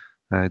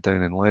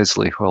 down in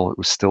Leslie, while it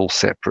was still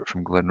separate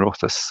from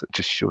Glenrothes,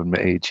 just showing my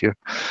age here.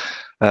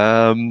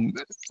 And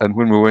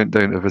when we went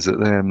down to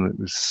visit them, it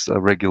was a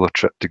regular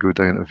trip to go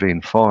down to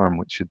Vane Farm,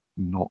 which had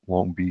not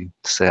long been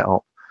set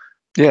up.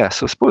 Yeah,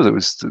 so I suppose it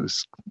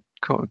was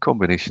a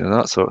combination of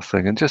that sort of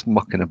thing, and just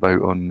mucking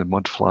about on the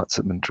mudflats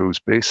at Montrose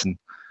Basin.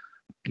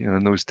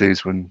 In those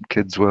days when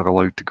kids were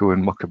allowed to go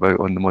and muck about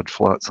on the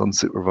mudflats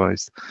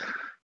unsupervised.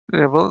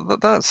 Yeah, well,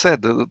 that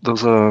said,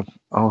 there's a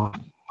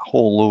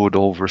whole load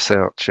of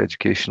research,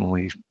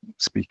 educationally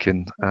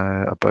speaking,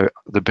 about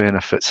the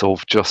benefits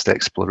of just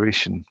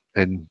exploration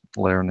in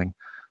learning,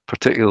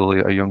 particularly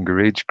at a younger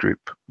age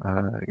group,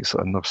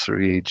 sort of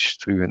nursery age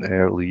through into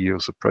early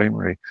years of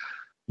primary.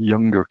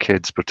 Younger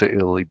kids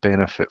particularly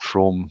benefit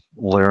from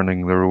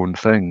learning their own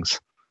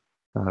things,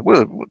 with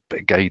a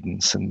bit of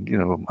guidance and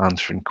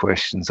answering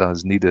questions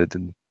as needed.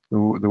 And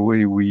the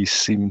way we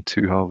seem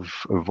to have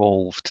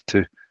evolved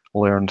to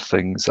learn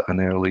things at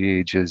an early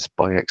age is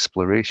by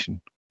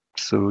exploration.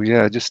 So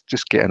yeah, just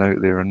getting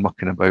out there and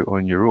mucking about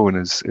on your own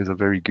is a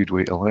very good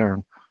way to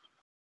learn.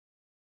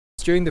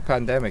 During the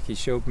pandemic, he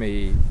showed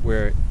me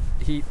where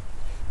there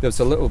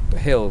was a little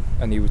hill,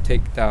 and he would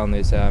take down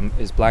his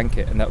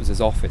blanket, and that was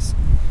his office.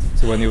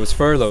 So when he was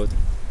furloughed,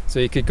 so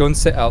you could go and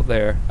sit out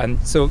there, and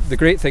so the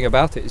great thing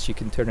about it is you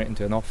can turn it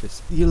into an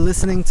office. You're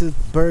listening to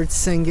birds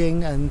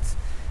singing, and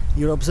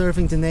you're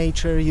observing the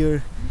nature.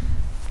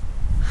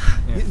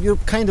 You're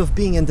kind of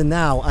being in the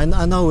now.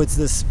 I know it's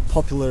this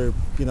popular,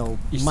 Eastern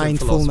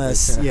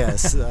mindfulness, philosophy,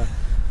 yes,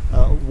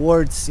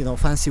 words,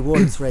 fancy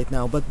words right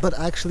now. But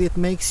actually, it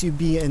makes you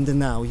be in the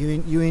now.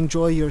 You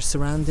enjoy your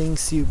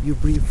surroundings. You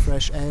breathe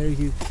fresh air.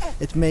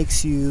 It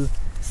makes you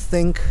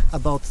think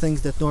about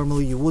things that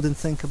normally you wouldn't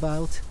think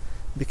about,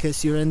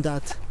 because you're in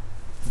that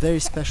very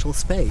special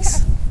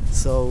space.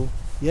 So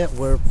yeah,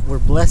 we're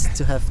blessed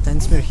to have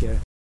Tensmuir here.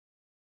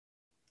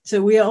 So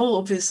we are all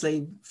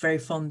obviously very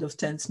fond of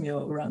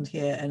Tensmuir around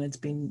here, and it's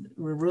been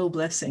a real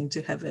blessing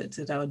to have it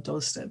at our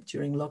doorstep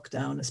during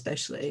lockdown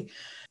especially.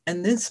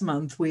 And this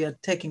month we are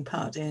taking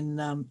part in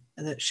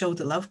the Show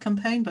the Love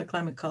campaign by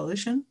Climate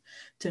Coalition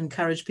to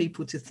encourage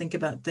people to think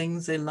about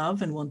things they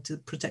love and want to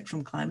protect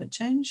from climate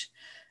change.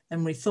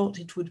 And we thought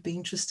it would be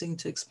interesting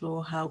to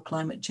explore how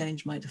climate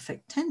change might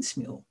affect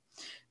Tensmuir.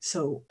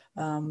 So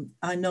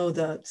I know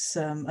that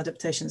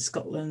Adaptation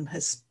Scotland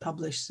has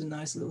published a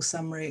nice little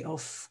summary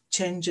of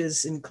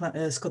changes in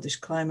Scottish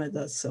climate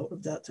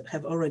that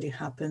have already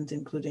happened,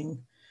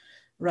 including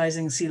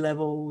rising sea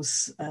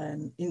levels,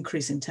 and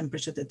increase in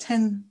temperature. The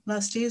 10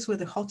 last years were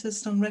the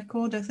hottest on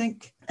record, I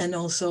think, and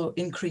also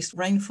increased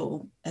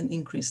rainfall and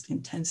increased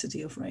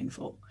intensity of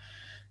rainfall.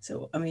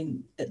 So, I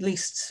mean, at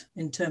least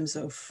in terms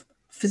of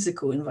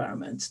physical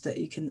environment, that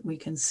we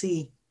can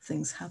see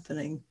things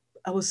happening.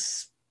 I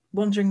was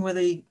wondering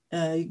whether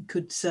you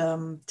could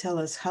tell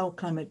us how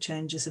climate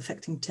change is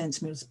affecting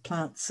Tensmuir's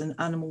plants and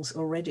animals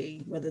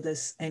already, whether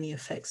there's any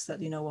effects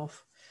that you know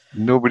of.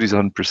 Nobody's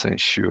 100%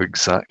 sure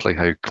exactly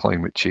how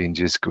climate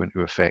change is going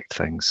to affect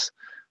things.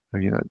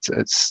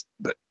 It's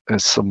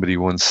as somebody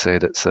once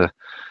said, it's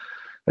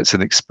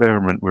an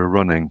experiment we're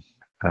running,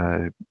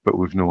 but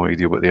we've no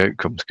idea what the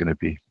outcome's going to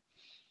be.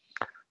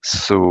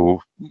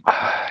 So,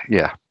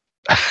 yeah.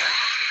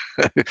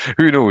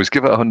 Who knows?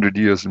 Give it 100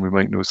 years and we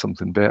might know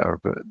something better.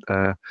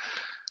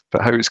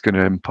 But how it's going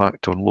to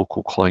impact on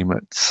local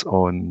climates,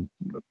 on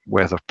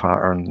weather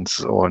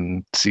patterns,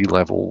 on sea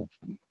level,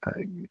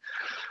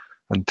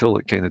 until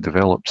it kind of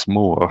develops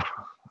more,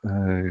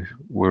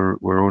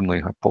 we're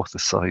only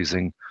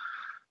hypothesizing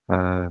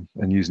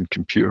and using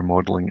computer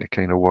modeling to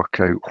kind of work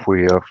out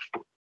where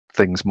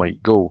things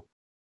might go.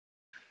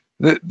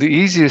 The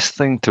easiest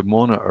thing to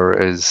monitor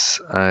is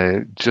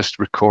just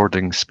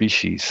recording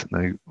species.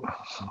 Now,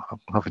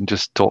 having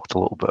just talked a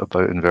little bit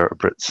about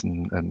invertebrates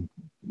and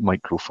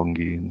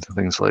microfungi and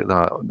things like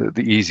that,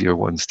 the easier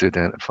ones to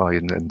identify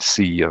and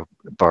see are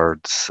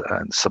birds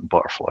and some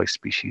butterfly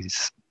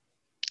species,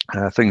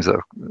 things that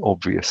are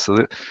obvious.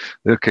 So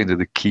they're kind of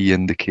the key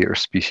indicator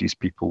species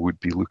people would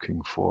be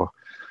looking for.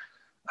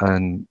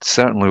 And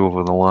certainly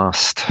over the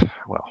last,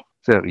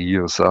 30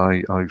 years,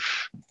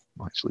 I've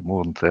actually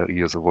more than 30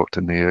 years I've worked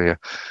in the area,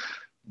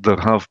 there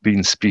have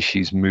been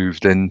species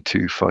moved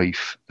into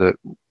Fife that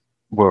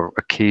were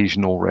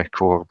occasional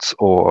records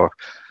or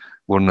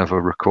were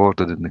never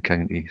recorded in the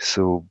county.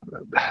 So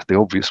the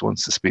obvious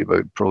ones to speak about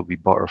would probably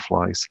be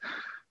butterflies.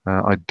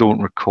 I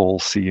don't recall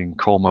seeing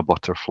comma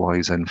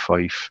butterflies in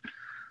Fife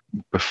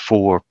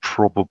before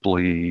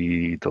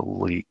probably the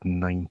late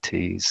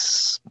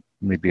 90s,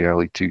 maybe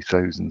early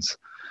 2000s.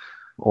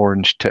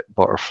 Orange tip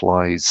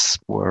butterflies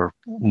were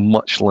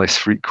much less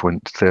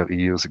frequent 30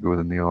 years ago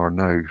than they are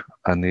now,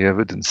 and the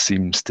evidence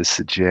seems to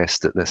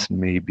suggest that this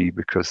may be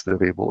because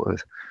they're able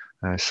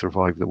to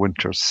survive the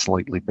winters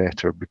slightly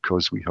better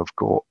because we have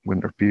got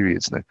winter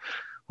periods now.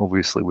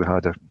 Obviously, we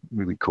had a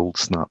really cold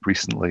snap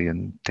recently,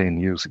 and 10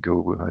 years ago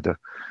we had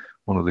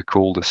one of the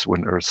coldest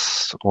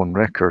winters on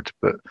record,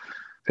 but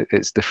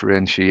it's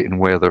differentiating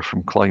weather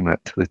from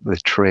climate. The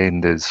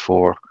trend is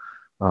for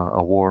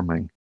a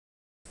warming.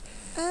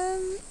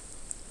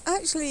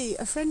 Actually,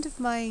 a friend of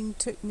mine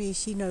took me,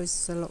 she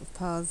knows a lot of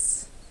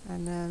paths,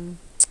 and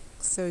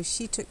so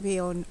she took me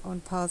on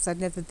paths I'd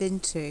never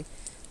been to,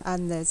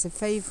 and there's a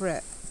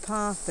favourite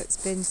path that's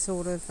been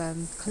sort of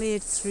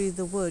cleared through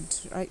the wood,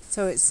 right?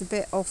 So it's a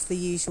bit off the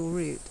usual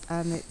route,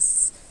 and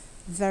it's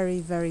very,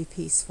 very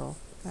peaceful,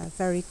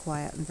 very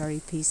quiet and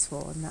very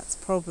peaceful, and that's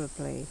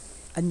probably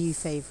a new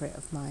favourite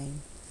of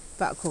mine.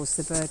 But of course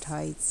the bird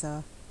hides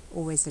are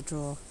always a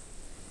draw.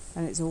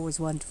 And it's always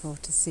wonderful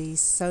to see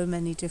so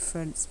many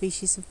different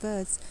species of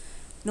birds,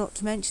 not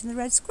to mention the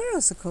red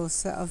squirrels, of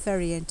course, that are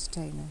very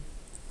entertaining.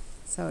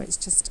 So it's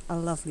just a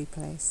lovely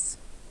place.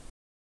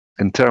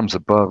 In terms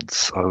of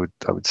birds, I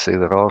would say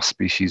there are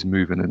species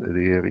moving into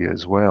the area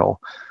as well.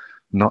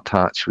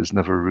 Nuthatch was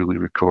never really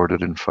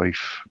recorded in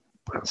Fife,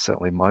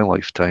 certainly in my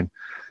lifetime,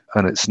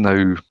 and it's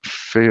now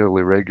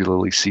fairly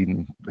regularly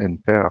seen in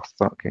Perth,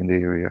 that kind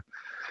of area.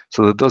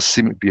 So there does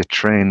seem to be a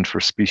trend for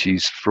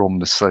species from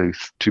the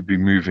south to be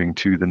moving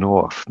to the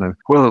north. Now,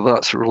 whether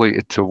that's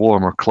related to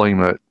warmer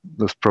climate,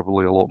 there's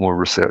probably a lot more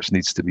research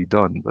needs to be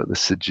done, but the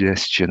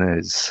suggestion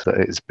is that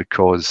it's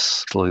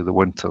because the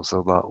winters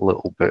are that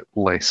little bit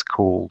less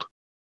cold.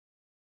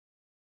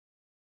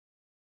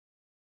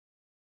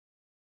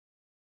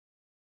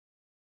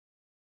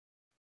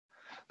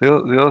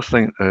 The other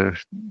thing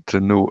to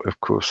note, of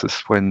course, is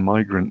when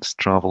migrants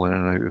travel in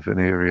and out of an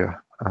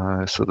area.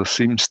 So there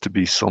seems to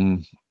be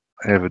some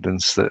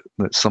evidence that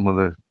some of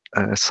the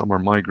summer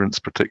migrants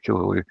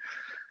particularly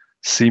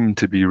seem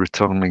to be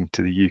returning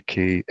to the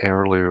UK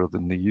earlier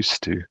than they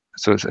used to.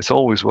 So it's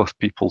always worth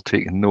people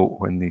taking note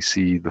when they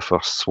see the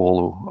first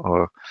swallow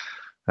or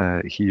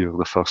hear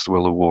the first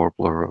willow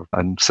warbler,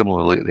 and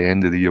similarly at the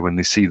end of the year when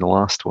they see the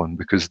last one,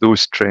 because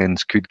those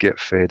trends could get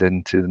fed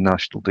into the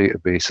national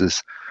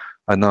databases,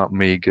 and that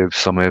may give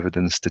some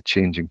evidence to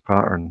changing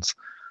patterns.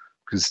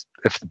 Because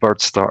if the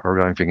birds start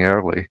arriving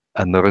early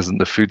and there isn't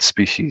the food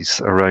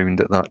species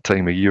around at that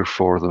time of year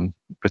for them,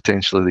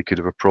 potentially they could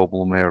have a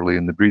problem early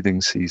in the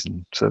breeding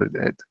season. So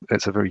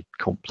it's a very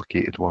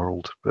complicated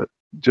world, but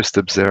just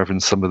observing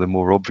some of the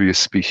more obvious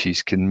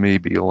species can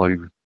maybe allow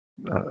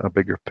a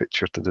bigger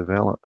picture to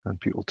develop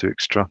and people to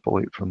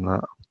extrapolate from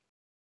that.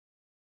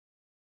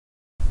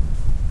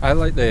 I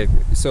like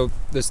so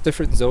there's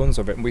different zones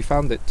of it, and we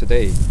found it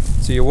today.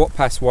 So you walk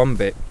past one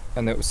bit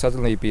and it will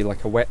suddenly be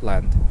like a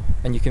wetland,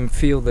 and you can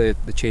feel the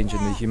change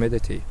in the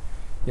humidity,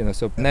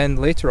 so. And then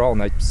later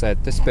on I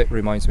said, this bit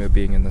reminds me of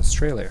being in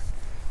Australia.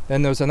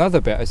 Then there was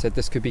another bit I said,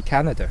 this could be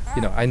Canada.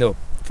 I know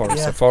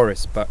forests are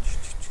forests, but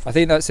I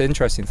think that's the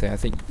interesting thing. I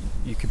think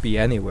you could be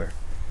anywhere.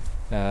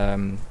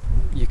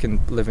 You can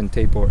live in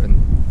Tayport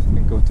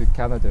and go to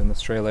Canada and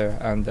Australia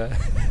and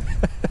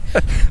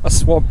a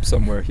swamp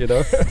somewhere,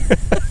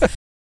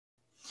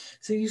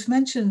 So you've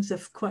mentioned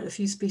quite a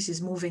few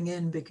species moving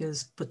in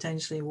because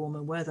potentially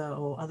warmer weather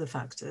or other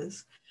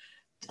factors.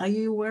 Are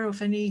you aware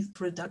of any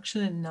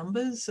reduction in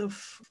numbers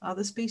of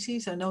other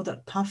species? I know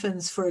that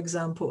puffins, for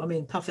example,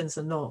 puffins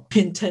are not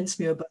in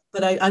Tentsmuir,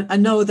 but I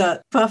know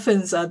that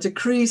puffins are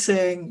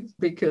decreasing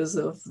because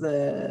of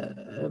the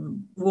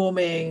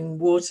warming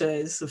water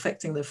is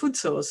affecting the food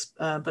source.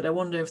 But I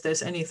wonder if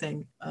there's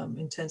anything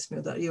in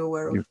Tentsmuir that you're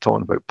aware of. You're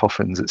talking about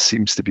puffins. It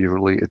seems to be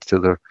related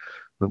to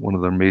one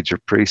of their major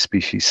prey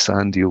species,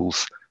 sand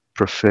eels,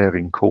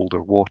 preferring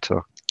colder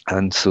water.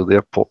 And so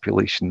their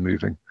population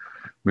moving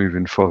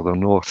further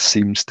north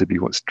seems to be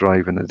what's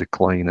driving a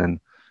decline in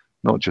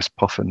not just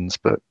puffins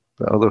but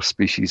other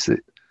species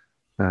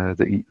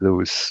that eat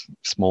those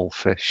small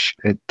fish.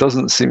 It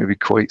doesn't seem to be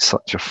quite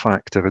such a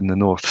factor in the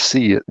North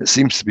Sea. It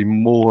seems to be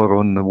more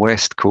on the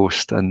west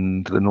coast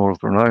and the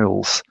Northern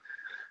Isles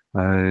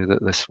that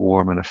this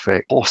warming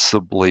effect,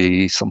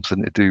 possibly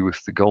something to do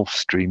with the Gulf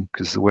Stream,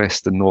 because the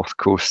west and north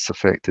coasts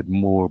affected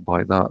more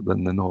by that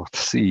than the North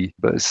Sea.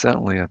 But it's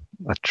certainly a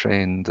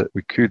trend that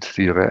we could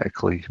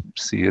theoretically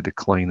see a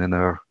decline in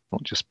our,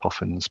 not just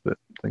puffins, but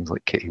things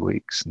like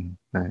kittiwakes and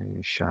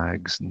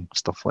shags and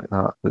stuff like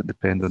that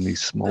depend on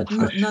these small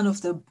fish. None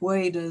of the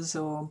waders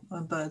or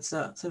birds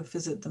that sort of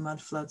visit the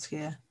mudfloods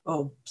here,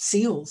 or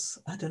seals,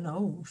 I don't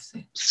know.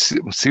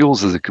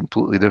 Seals is a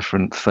completely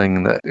different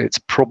thing. That it's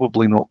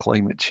probably not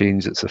climate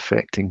change that's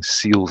affecting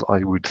seals, I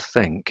would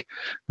think.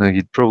 Now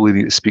you'd probably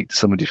need to speak to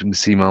somebody from the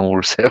Sea Mammal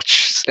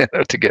Research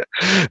Centre to get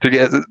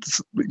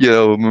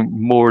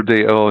more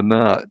data on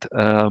that.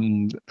 I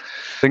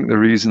think the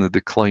reason the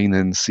decline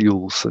in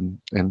seals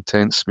in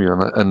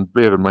Tentsmuir, and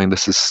bear in mind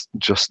this is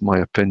just my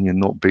opinion,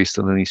 not based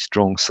on any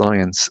strong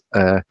science,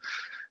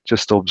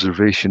 just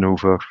observation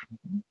over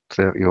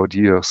 30 odd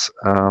years,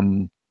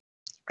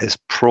 is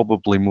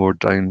probably more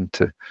down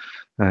to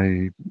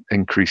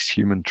increased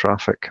human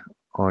traffic,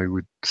 I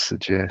would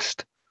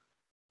suggest.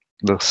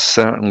 There's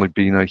certainly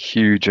been a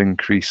huge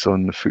increase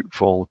on the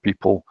footfall of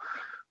people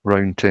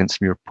around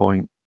Tentsmuir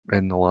Point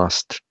in the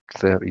last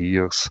 30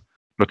 years,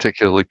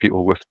 particularly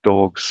people with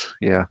dogs,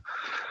 yeah.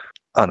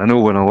 And I know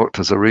when I worked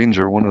as a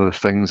ranger, one of the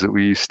things that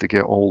we used to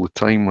get all the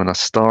time when I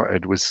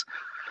started was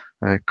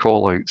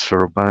call-outs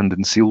for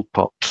abandoned seal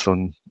pups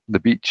on the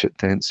beach at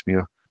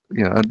Tentsmuir.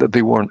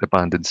 They weren't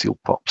abandoned seal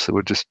pups. They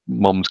were just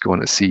mums going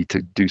to sea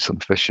to do some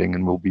fishing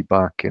and we'll be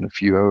back in a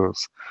few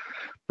hours.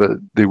 But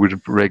they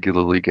would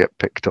regularly get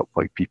picked up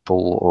by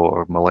people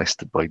or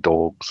molested by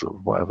dogs or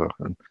whatever.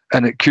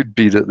 And it could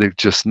be that they've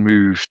just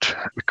moved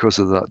because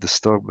of that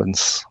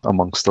disturbance,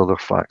 amongst other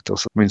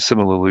factors.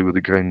 Similarly with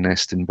the ground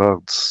nesting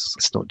birds,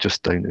 it's not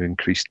just down to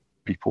increased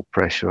people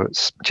pressure,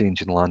 it's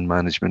change in land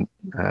management,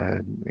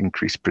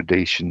 increased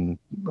predation,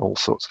 all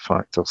sorts of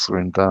factors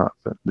around that.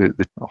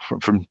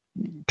 But from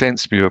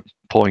Tentsmuir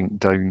Point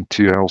down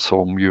to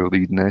Earlshall Muir, the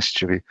Eden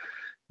Estuary,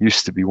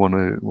 used to be one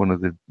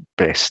of the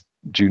best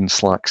dune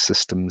slack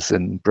systems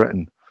in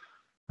Britain,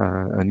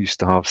 and used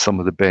to have some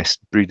of the best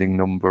breeding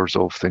numbers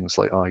of things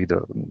like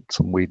eider and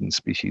some wading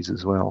species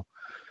as well.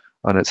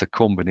 And it's a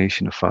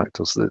combination of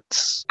factors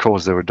that's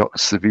caused a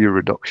severe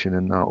reduction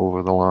in that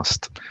over the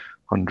last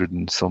 100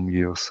 and some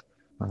years.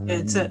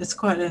 It's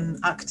quite an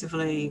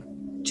actively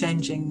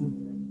changing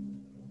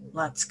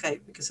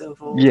landscape because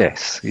of all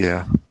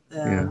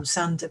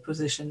sand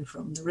deposition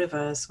from the river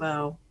as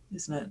well,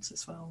 isn't it?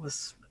 As well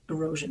as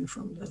erosion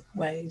from the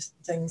waves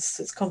and things.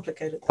 It's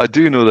complicated. I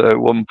do know that at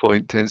one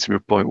point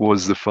Tentsmuir Point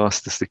was the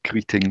fastest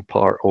accreting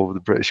part of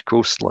the British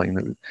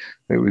coastline.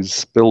 It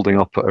was building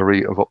up at a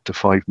rate of up to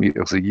 5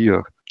 metres a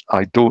year.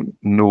 I don't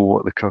know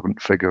what the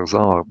current figures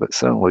are, but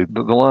certainly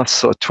the last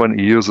sort of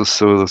 20 years or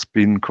so there's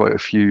been quite a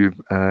few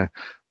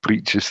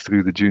breaches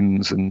through the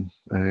dunes and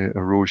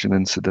erosion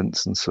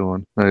incidents and so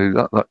on.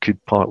 Now, that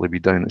could partly be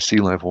down to sea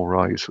level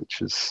rise,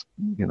 which is,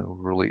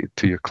 related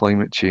to your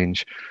climate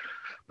change.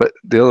 But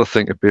the other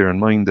thing to bear in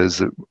mind is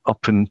that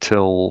up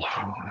until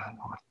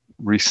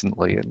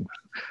recently, and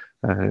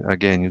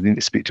again, you need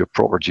to speak to a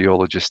proper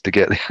geologist to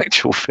get the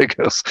actual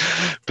figures,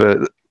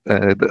 but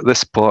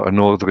this part of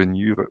northern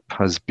Europe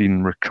has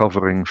been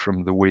recovering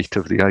from the weight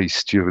of the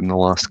ice during the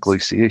last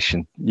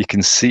glaciation. You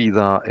can see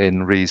that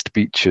in raised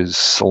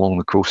beaches along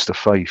the coast of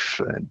Fife,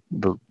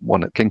 the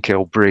one at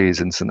Kinkelbraes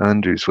in St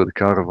Andrews where the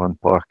caravan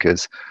park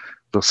is.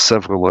 There's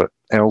several at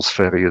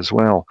Earlsferry as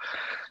well.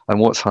 And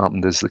what's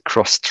happened is the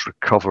crust's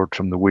recovered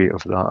from the weight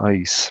of that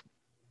ice,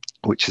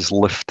 which has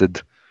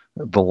lifted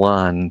the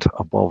land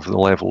above the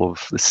level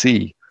of the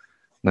sea.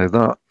 Now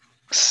that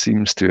I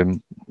seem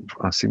to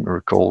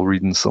recall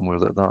reading somewhere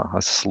that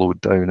has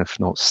slowed down, if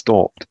not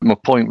stopped. My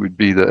point would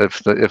be that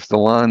if the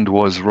land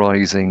was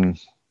rising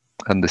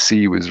and the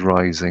sea was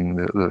rising,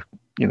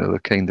 they're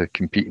kind of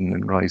competing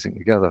and rising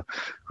together.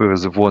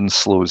 Whereas if one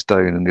slows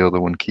down and the other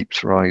one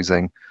keeps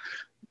rising,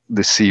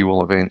 the sea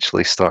will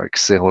eventually start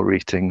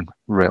accelerating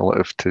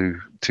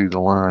relative to the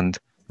land.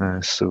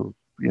 So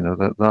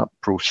that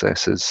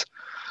process is,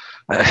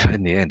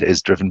 in the end, it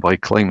is driven by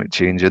climate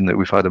change, in that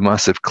we've had a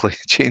massive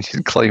change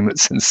in climate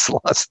since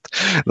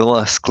the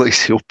last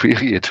glacial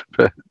period.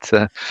 But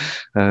that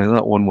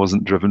one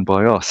wasn't driven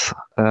by us.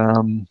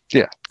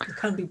 You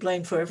can't be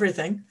blamed for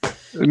everything.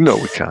 No,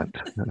 we can't.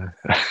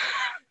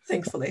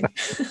 Thankfully.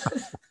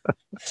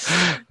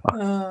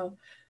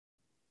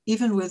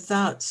 Even with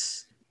that,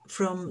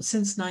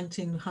 since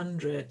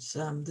 1900,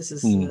 this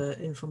is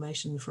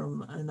information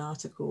from an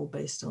article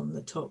based on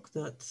the talk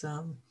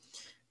that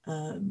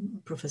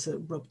Professor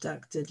Rob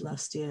Dack did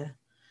last year.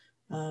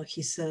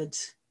 He said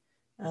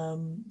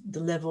the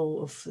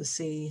level of the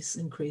sea has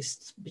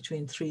increased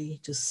between 3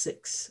 to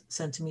 6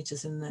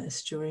 centimeters in the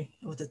estuary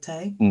of the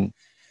Tay.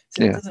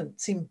 So it doesn't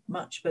seem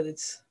much, but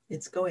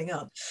it's going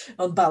up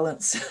on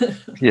balance.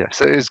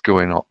 Yes, it is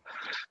going up.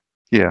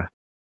 Yeah.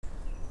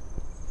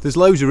 There's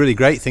loads of really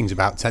great things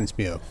about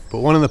Tentsmuir,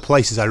 but one of the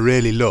places I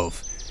really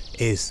love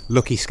is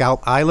Lucky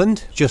Scalp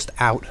Island, just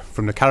out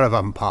from the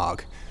caravan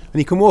park. And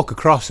you can walk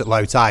across at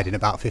low tide in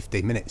about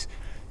 15 minutes.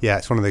 Yeah,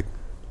 it's one of the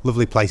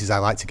lovely places I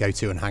like to go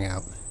to and hang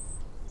out.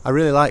 I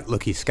really like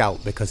Lucky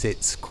Scalp because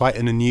it's quite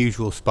an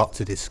unusual spot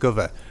to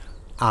discover,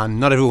 and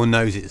not everyone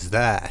knows it's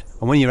there.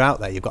 And when you're out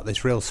there, you've got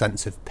this real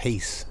sense of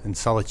peace and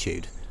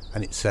solitude,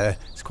 and it's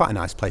quite a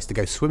nice place to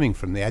go swimming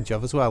from the edge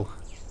of as well.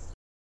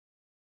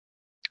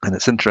 And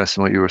it's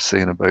interesting what you were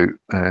saying about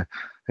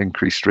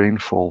increased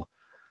rainfall.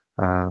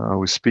 I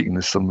was speaking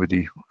to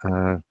somebody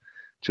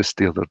just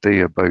the other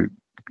day about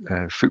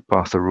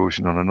footpath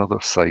erosion on another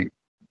site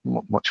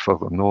much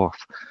further north,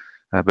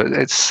 but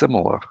it's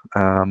similar.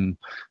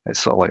 It's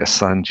sort of like a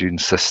sand dune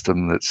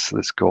system that's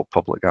got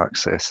public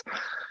access,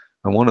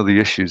 and one of the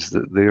issues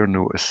that they're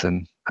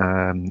noticing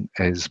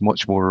is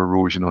much more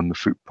erosion on the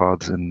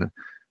footpaths in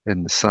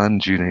the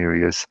sand dune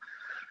areas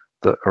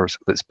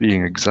that's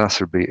being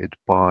exacerbated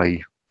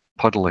by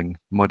puddling,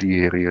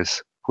 muddy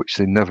areas, which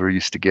they never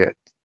used to get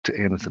to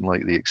anything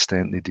like the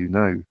extent they do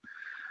now.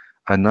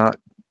 And that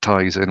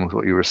ties in with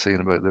what you were saying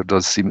about there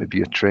does seem to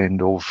be a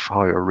trend of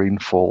higher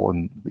rainfall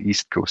on the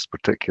East Coast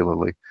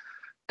particularly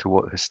to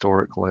what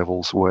historic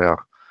levels were.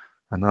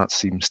 And that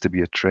seems to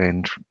be a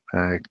trend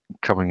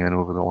coming in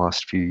over the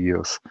last few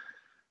years.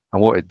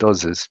 And what it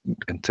does is,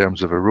 in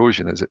terms of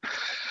erosion, is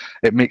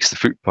it makes the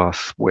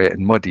footpath wet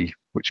and muddy,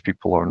 which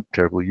people aren't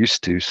terribly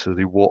used to, so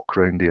they walk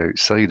around the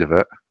outside of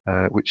it,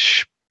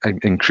 which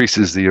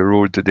increases the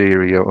eroded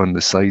area on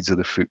the sides of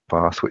the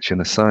footpath, which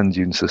in a sand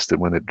dune system,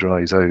 when it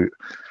dries out,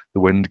 the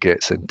wind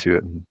gets into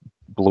it and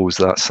blows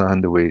that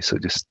sand away, so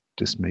it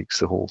just makes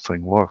the whole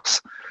thing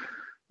worse.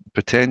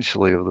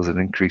 Potentially, if there's an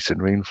increase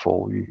in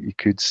rainfall, you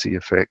could see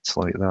effects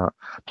like that.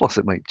 Plus,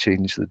 it might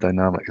change the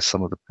dynamic of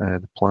some of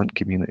the plant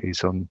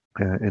communities in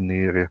the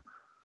area.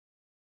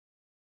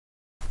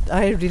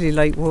 I really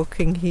like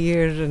walking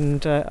here,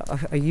 and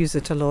I use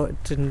it a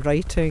lot in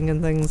writing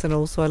and things, and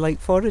also I like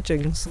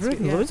foraging. So I've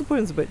written loads of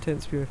poems about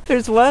Tentsmuir.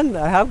 There's one,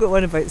 I have got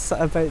one about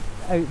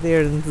out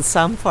there in the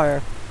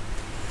samphire,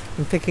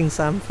 and picking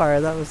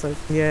samphire. That was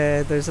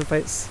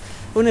there's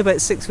only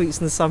about 6 weeks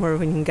in the summer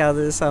when you can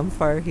gather the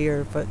samphire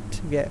here, but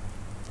yeah,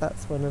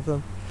 that's one of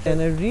them. And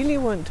I really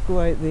want to go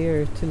out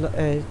there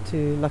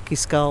to Lucky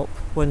Scalp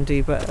one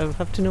day, but I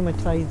have to know my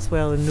tides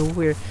well and know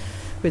where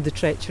the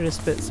treacherous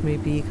bits may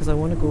be, because I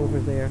want to go over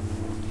there.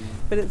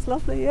 But it's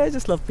lovely. I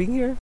just love being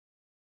here.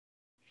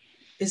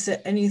 Is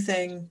there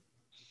anything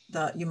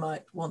that you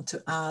might want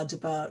to add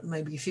about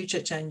maybe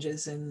future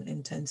changes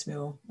in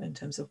Tentsmuir in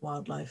terms of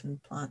wildlife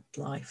and plant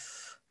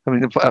life? I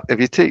mean, if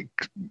you take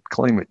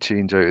climate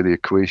change out of the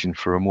equation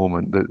for a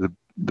moment,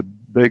 the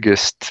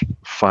biggest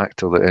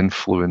factor that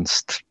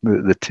influenced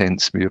the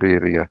Tentsmuir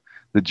area,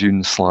 the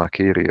dune slack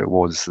area,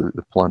 was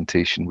the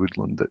plantation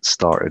woodland that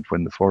started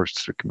when the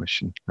Forestry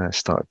Commission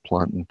started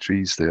planting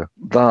trees there.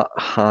 That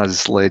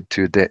has led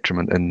to a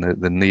detriment in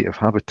the native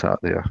habitat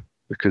there,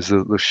 because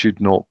there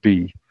should not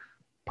be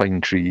pine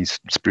trees,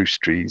 spruce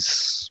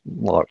trees,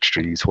 larch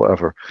trees,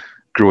 whatever,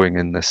 growing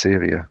in this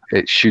area.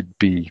 It should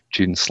be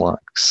dune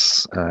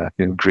slacks,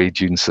 grey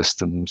dune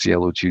systems,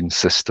 yellow dune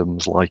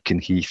systems, lichen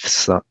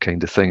heaths, that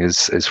kind of thing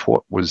is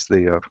what was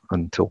there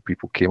until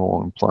people came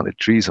along and planted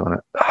trees on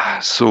it.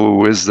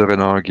 So is there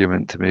an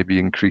argument to maybe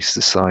increase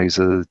the size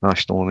of the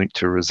National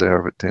Nature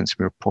Reserve at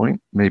Tentsmuir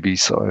Point? Maybe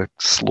sort of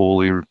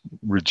slowly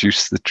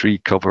reduce the tree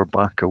cover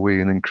back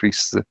away and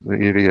increase the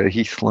area of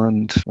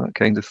heathland, that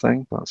kind of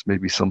thing? That's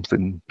maybe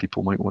something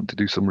people might want to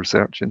do some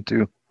research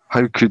into.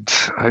 How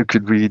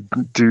could we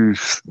do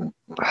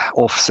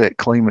offset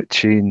climate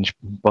change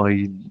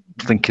by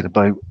thinking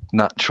about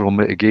natural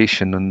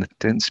mitigation in the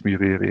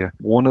Tentsmuir area?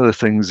 One of the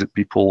things that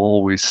people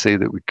always say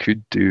that we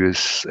could do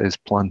is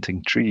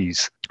planting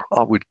trees.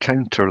 I would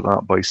counter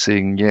that by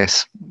saying,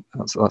 yes,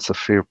 that's a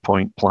fair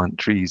point, plant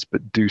trees,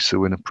 but do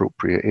so in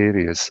appropriate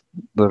areas.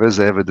 There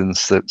is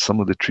evidence that some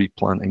of the tree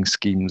planting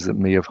schemes that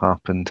may have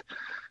happened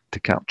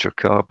to capture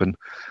carbon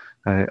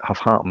have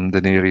happened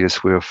in areas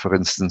where, for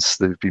instance,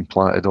 they've been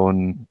planted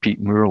on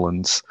peat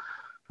moorlands,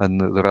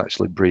 and they're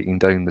actually breaking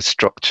down the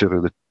structure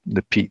of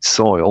the peat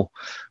soil,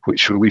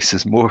 which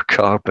releases more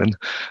carbon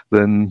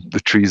than the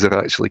trees are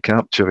actually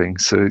capturing.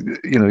 So,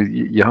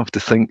 you have to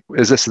think,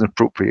 is this an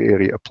appropriate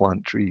area to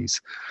plant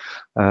trees?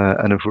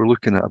 And if we're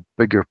looking at a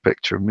bigger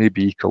picture,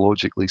 maybe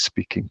ecologically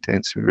speaking,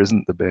 Tentsmuir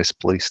isn't the best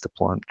place to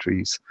plant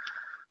trees,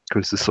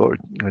 because the sort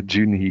of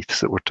dune heaths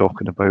that we're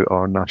talking about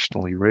are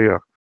nationally rare.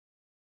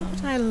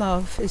 What I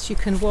love is you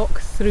can walk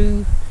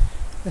through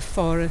the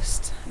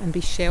forest and be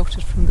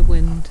sheltered from the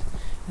wind,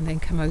 and then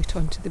come out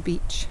onto the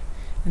beach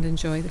and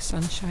enjoy the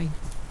sunshine.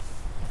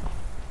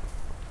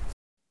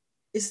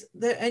 Is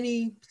there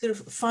any sort of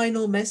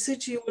final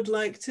message you would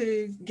like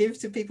to give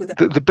to people?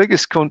 The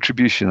biggest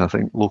contribution I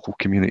think local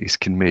communities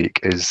can make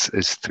is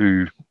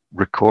through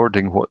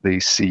recording what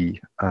they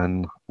see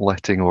and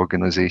letting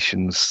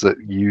organisations that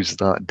use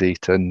that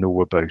data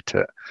know about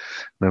it.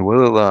 Now,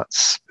 whether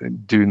that's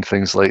doing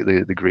things like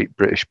the Great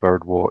British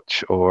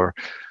Birdwatch or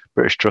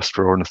British Trust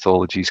for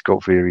Ornithology's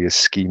got various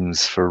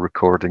schemes for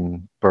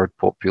recording bird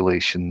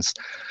populations.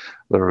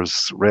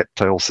 There's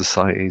reptile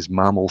societies,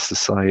 mammal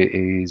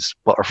societies,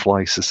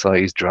 butterfly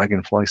societies,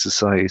 dragonfly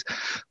societies.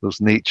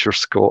 There's Nature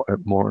Scot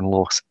at Morton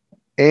Lochs.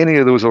 Any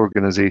of those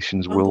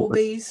organisations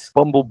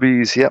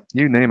Bumblebees, yep,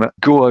 you name it,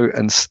 go out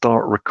and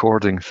start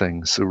recording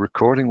things. So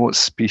recording what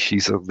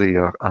species are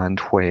there and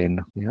when,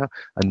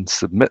 and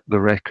submit the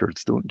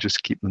records. Don't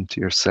just keep them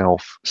to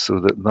yourself, so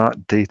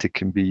that data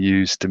can be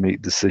used to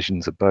make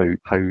decisions about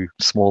how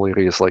small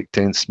areas like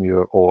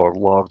Tentsmuir or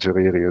larger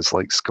areas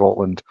like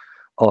Scotland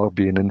are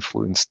being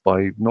influenced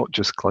by not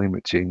just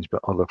climate change but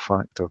other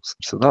factors.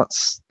 So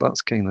that's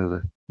kind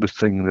of the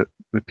thing that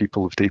the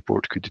people of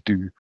Tayport could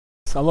do.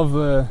 I love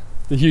the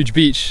huge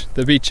beach.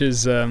 The beach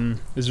is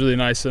really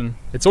nice, and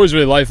it's always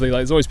really lively. Like,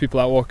 there's always people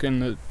out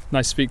walking,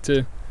 nice to speak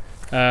to.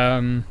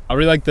 I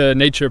really like the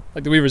nature,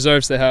 like the wee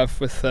reserves they have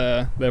with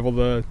they have all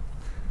the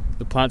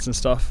plants and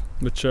stuff,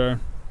 which are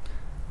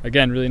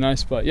again really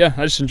nice. But yeah,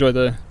 I just enjoy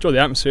the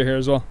atmosphere here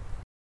as well.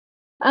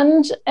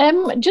 And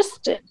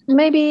just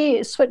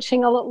maybe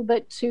switching a little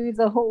bit to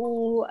the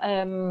whole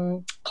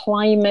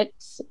climate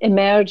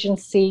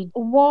emergency,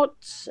 what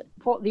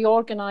the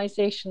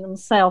organisation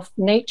themselves,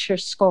 Nature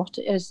Scot,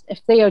 is,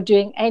 if they are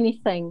doing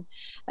anything,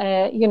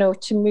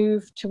 to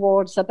move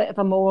towards a bit of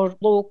a more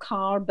low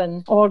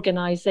carbon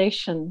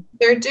organisation.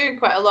 They're doing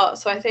quite a lot.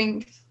 So I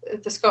think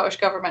the Scottish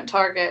Government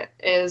target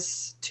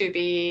is to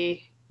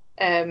be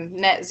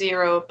net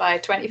zero by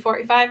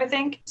 2045, I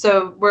think.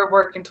 So we're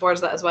working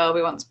towards that as well.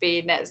 We want to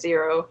be net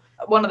zero.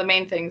 One of the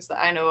main things that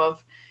I know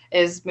of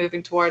is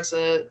moving towards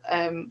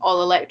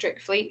all electric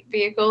fleet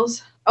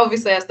vehicles.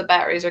 Obviously, as the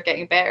batteries are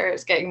getting better,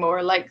 it's getting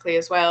more likely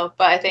as well.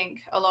 But I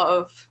think a lot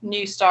of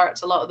new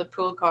starts, a lot of the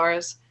pool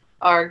cars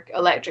are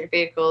electric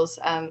vehicles,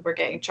 and we're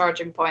getting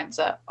charging points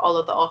at all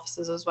of the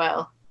offices as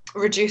well.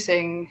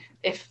 Reducing,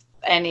 if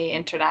any,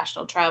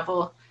 international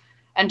travel,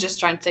 and just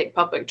trying to take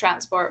public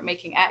transport,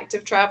 making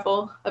active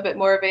travel a bit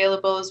more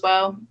available as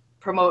well,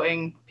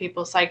 promoting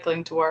people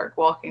cycling to work,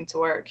 walking to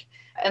work,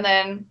 and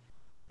then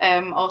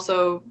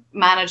also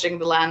managing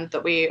the land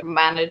that we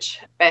manage,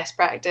 best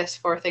practice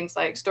for things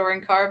like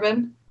storing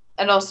carbon,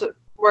 and also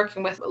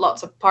working with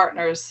lots of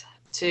partners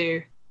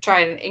to try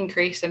and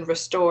increase and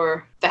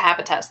restore the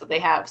habitats that they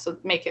have, so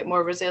make it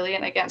more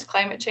resilient against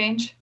climate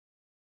change.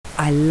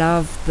 I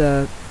love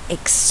the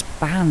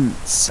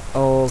expanse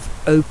of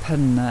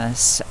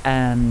openness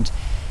and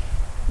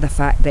the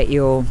fact that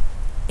you're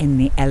in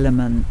the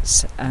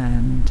elements,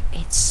 and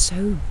it's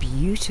so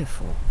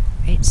beautiful.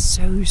 It's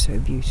so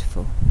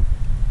beautiful.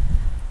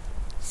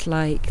 It's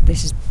like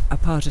this is a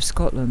part of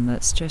Scotland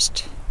that's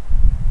just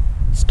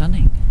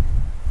stunning.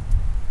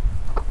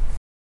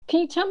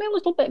 Can you tell me a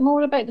little bit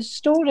more about the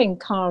storing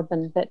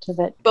carbon bit of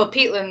it? Well,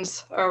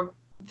 peatlands are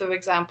the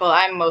example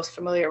I'm most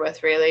familiar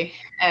with, really.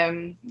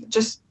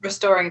 Just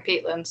restoring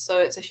peatlands. So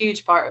it's a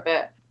huge part of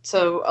it.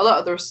 So a lot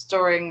of the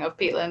restoring of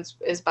peatlands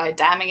is by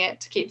damming it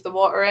to keep the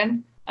water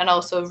in, and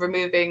also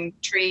removing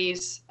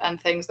trees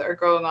and things that are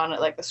growing on it,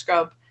 like the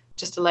scrub,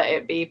 just to let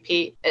it be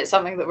peat. It's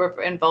something that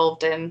we're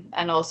involved in,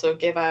 and also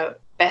give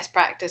out best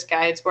practice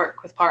guides,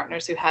 work with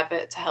partners who have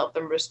it to help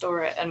them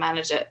restore it and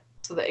manage it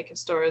so that it can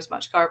store as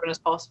much carbon as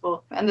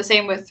possible. And the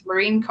same with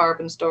marine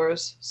carbon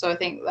stores. So I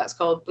think that's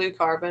called blue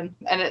carbon.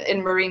 And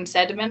in marine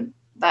sediment,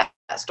 that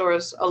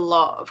stores a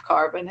lot of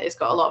carbon. It's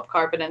got a lot of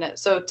carbon in it.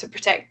 So to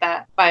protect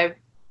that by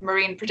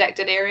marine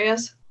protected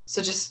areas,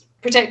 so just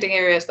protecting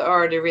areas that are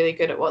already really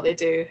good at what they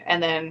do,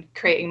 and then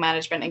creating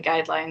management and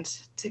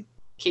guidelines to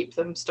keep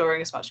them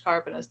storing as much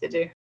carbon as they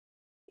do.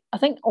 I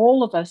think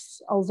all of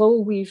us, although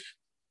we've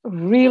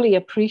really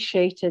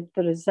appreciated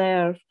the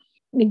reserve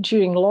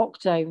during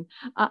lockdown,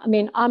 I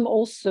mean, I'm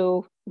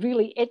also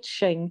really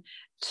itching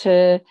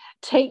to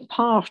take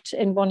part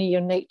in one of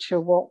your nature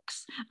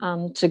walks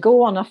and to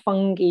go on a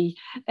fungi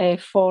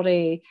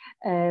foray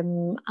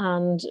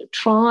and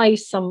try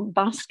some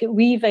basket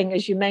weaving,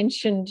 as you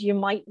mentioned,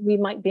 we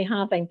might be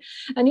having,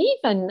 and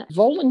even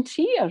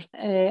volunteer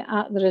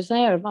at the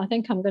reserve. I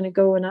think I'm going to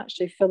go and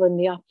actually fill in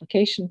the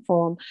application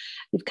form.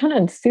 You've kind of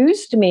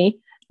enthused me.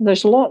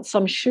 There's lots,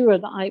 I'm sure,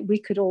 that we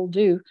could all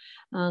do.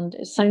 And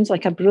it sounds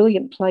like a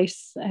brilliant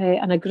place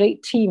and a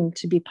great team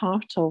to be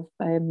part of,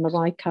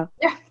 Marika.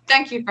 Yeah,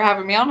 thank you for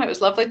having me on. It was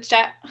lovely to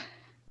chat.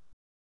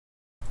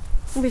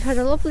 We've had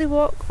a lovely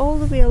walk all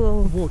the way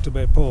along. We've walked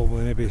about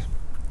probably maybe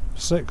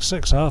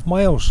 6.5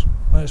 miles.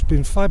 And it's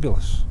been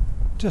fabulous.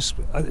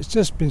 It's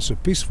just been so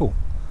peaceful.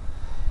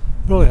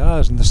 It really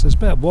has. And there's a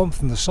bit of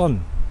warmth in the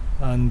sun.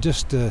 And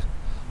just there's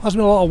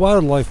been a lot of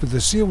wildlife, but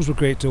the seals were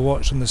great to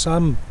watch on the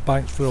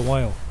sandbanks for a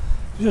while.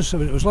 It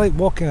was like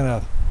walking in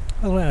a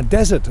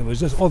desert. It was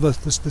just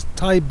the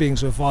tide being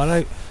so far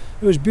out.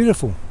 It was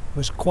beautiful. It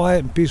was quiet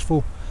and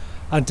peaceful,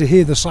 and to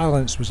hear the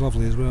silence was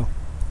lovely as well.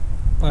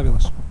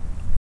 Fabulous.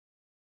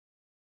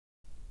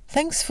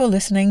 Thanks for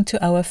listening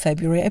to our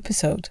February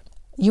episode.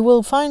 You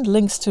will find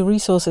links to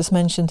resources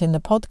mentioned in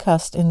the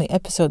podcast in the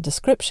episode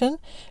description,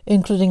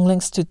 including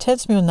links to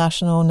Tentsmuir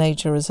National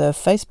Nature Reserve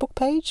Facebook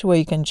page, where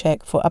you can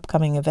check for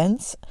upcoming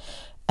events,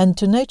 and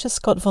to Nature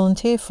Scott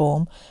volunteer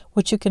form,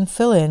 which you can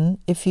fill in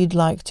if you'd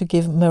like to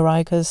give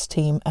Marika's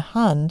team a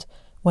hand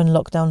when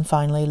lockdown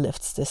finally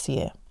lifts this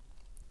year.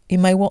 You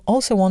may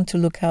also want to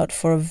look out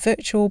for a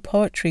virtual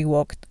poetry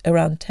walk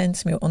around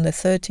Tentsmuir on the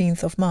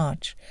 13th of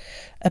March,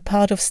 a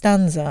part of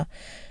Stanza,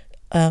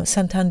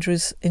 St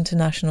Andrew's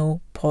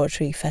International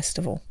Poetry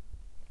Festival.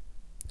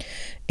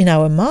 In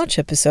our March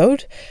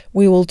episode,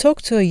 we will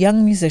talk to a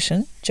young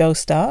musician, Joe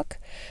Stark,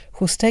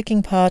 who's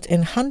taking part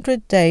in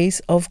 100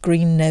 Days of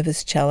Green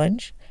Nevis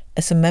Challenge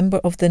as a member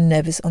of the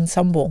Nevis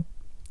Ensemble.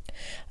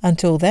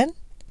 Until then,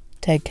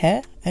 take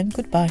care and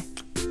goodbye.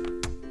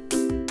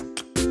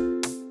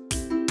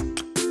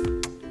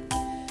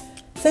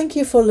 Thank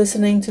you for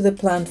listening to the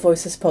Plant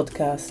Voices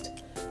podcast.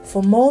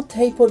 For more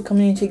Tayport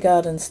Community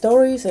Garden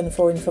stories and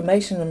for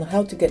information on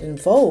how to get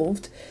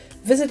involved,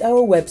 visit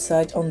our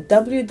website on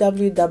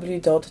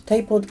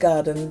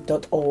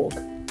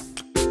www.tayportgarden.org.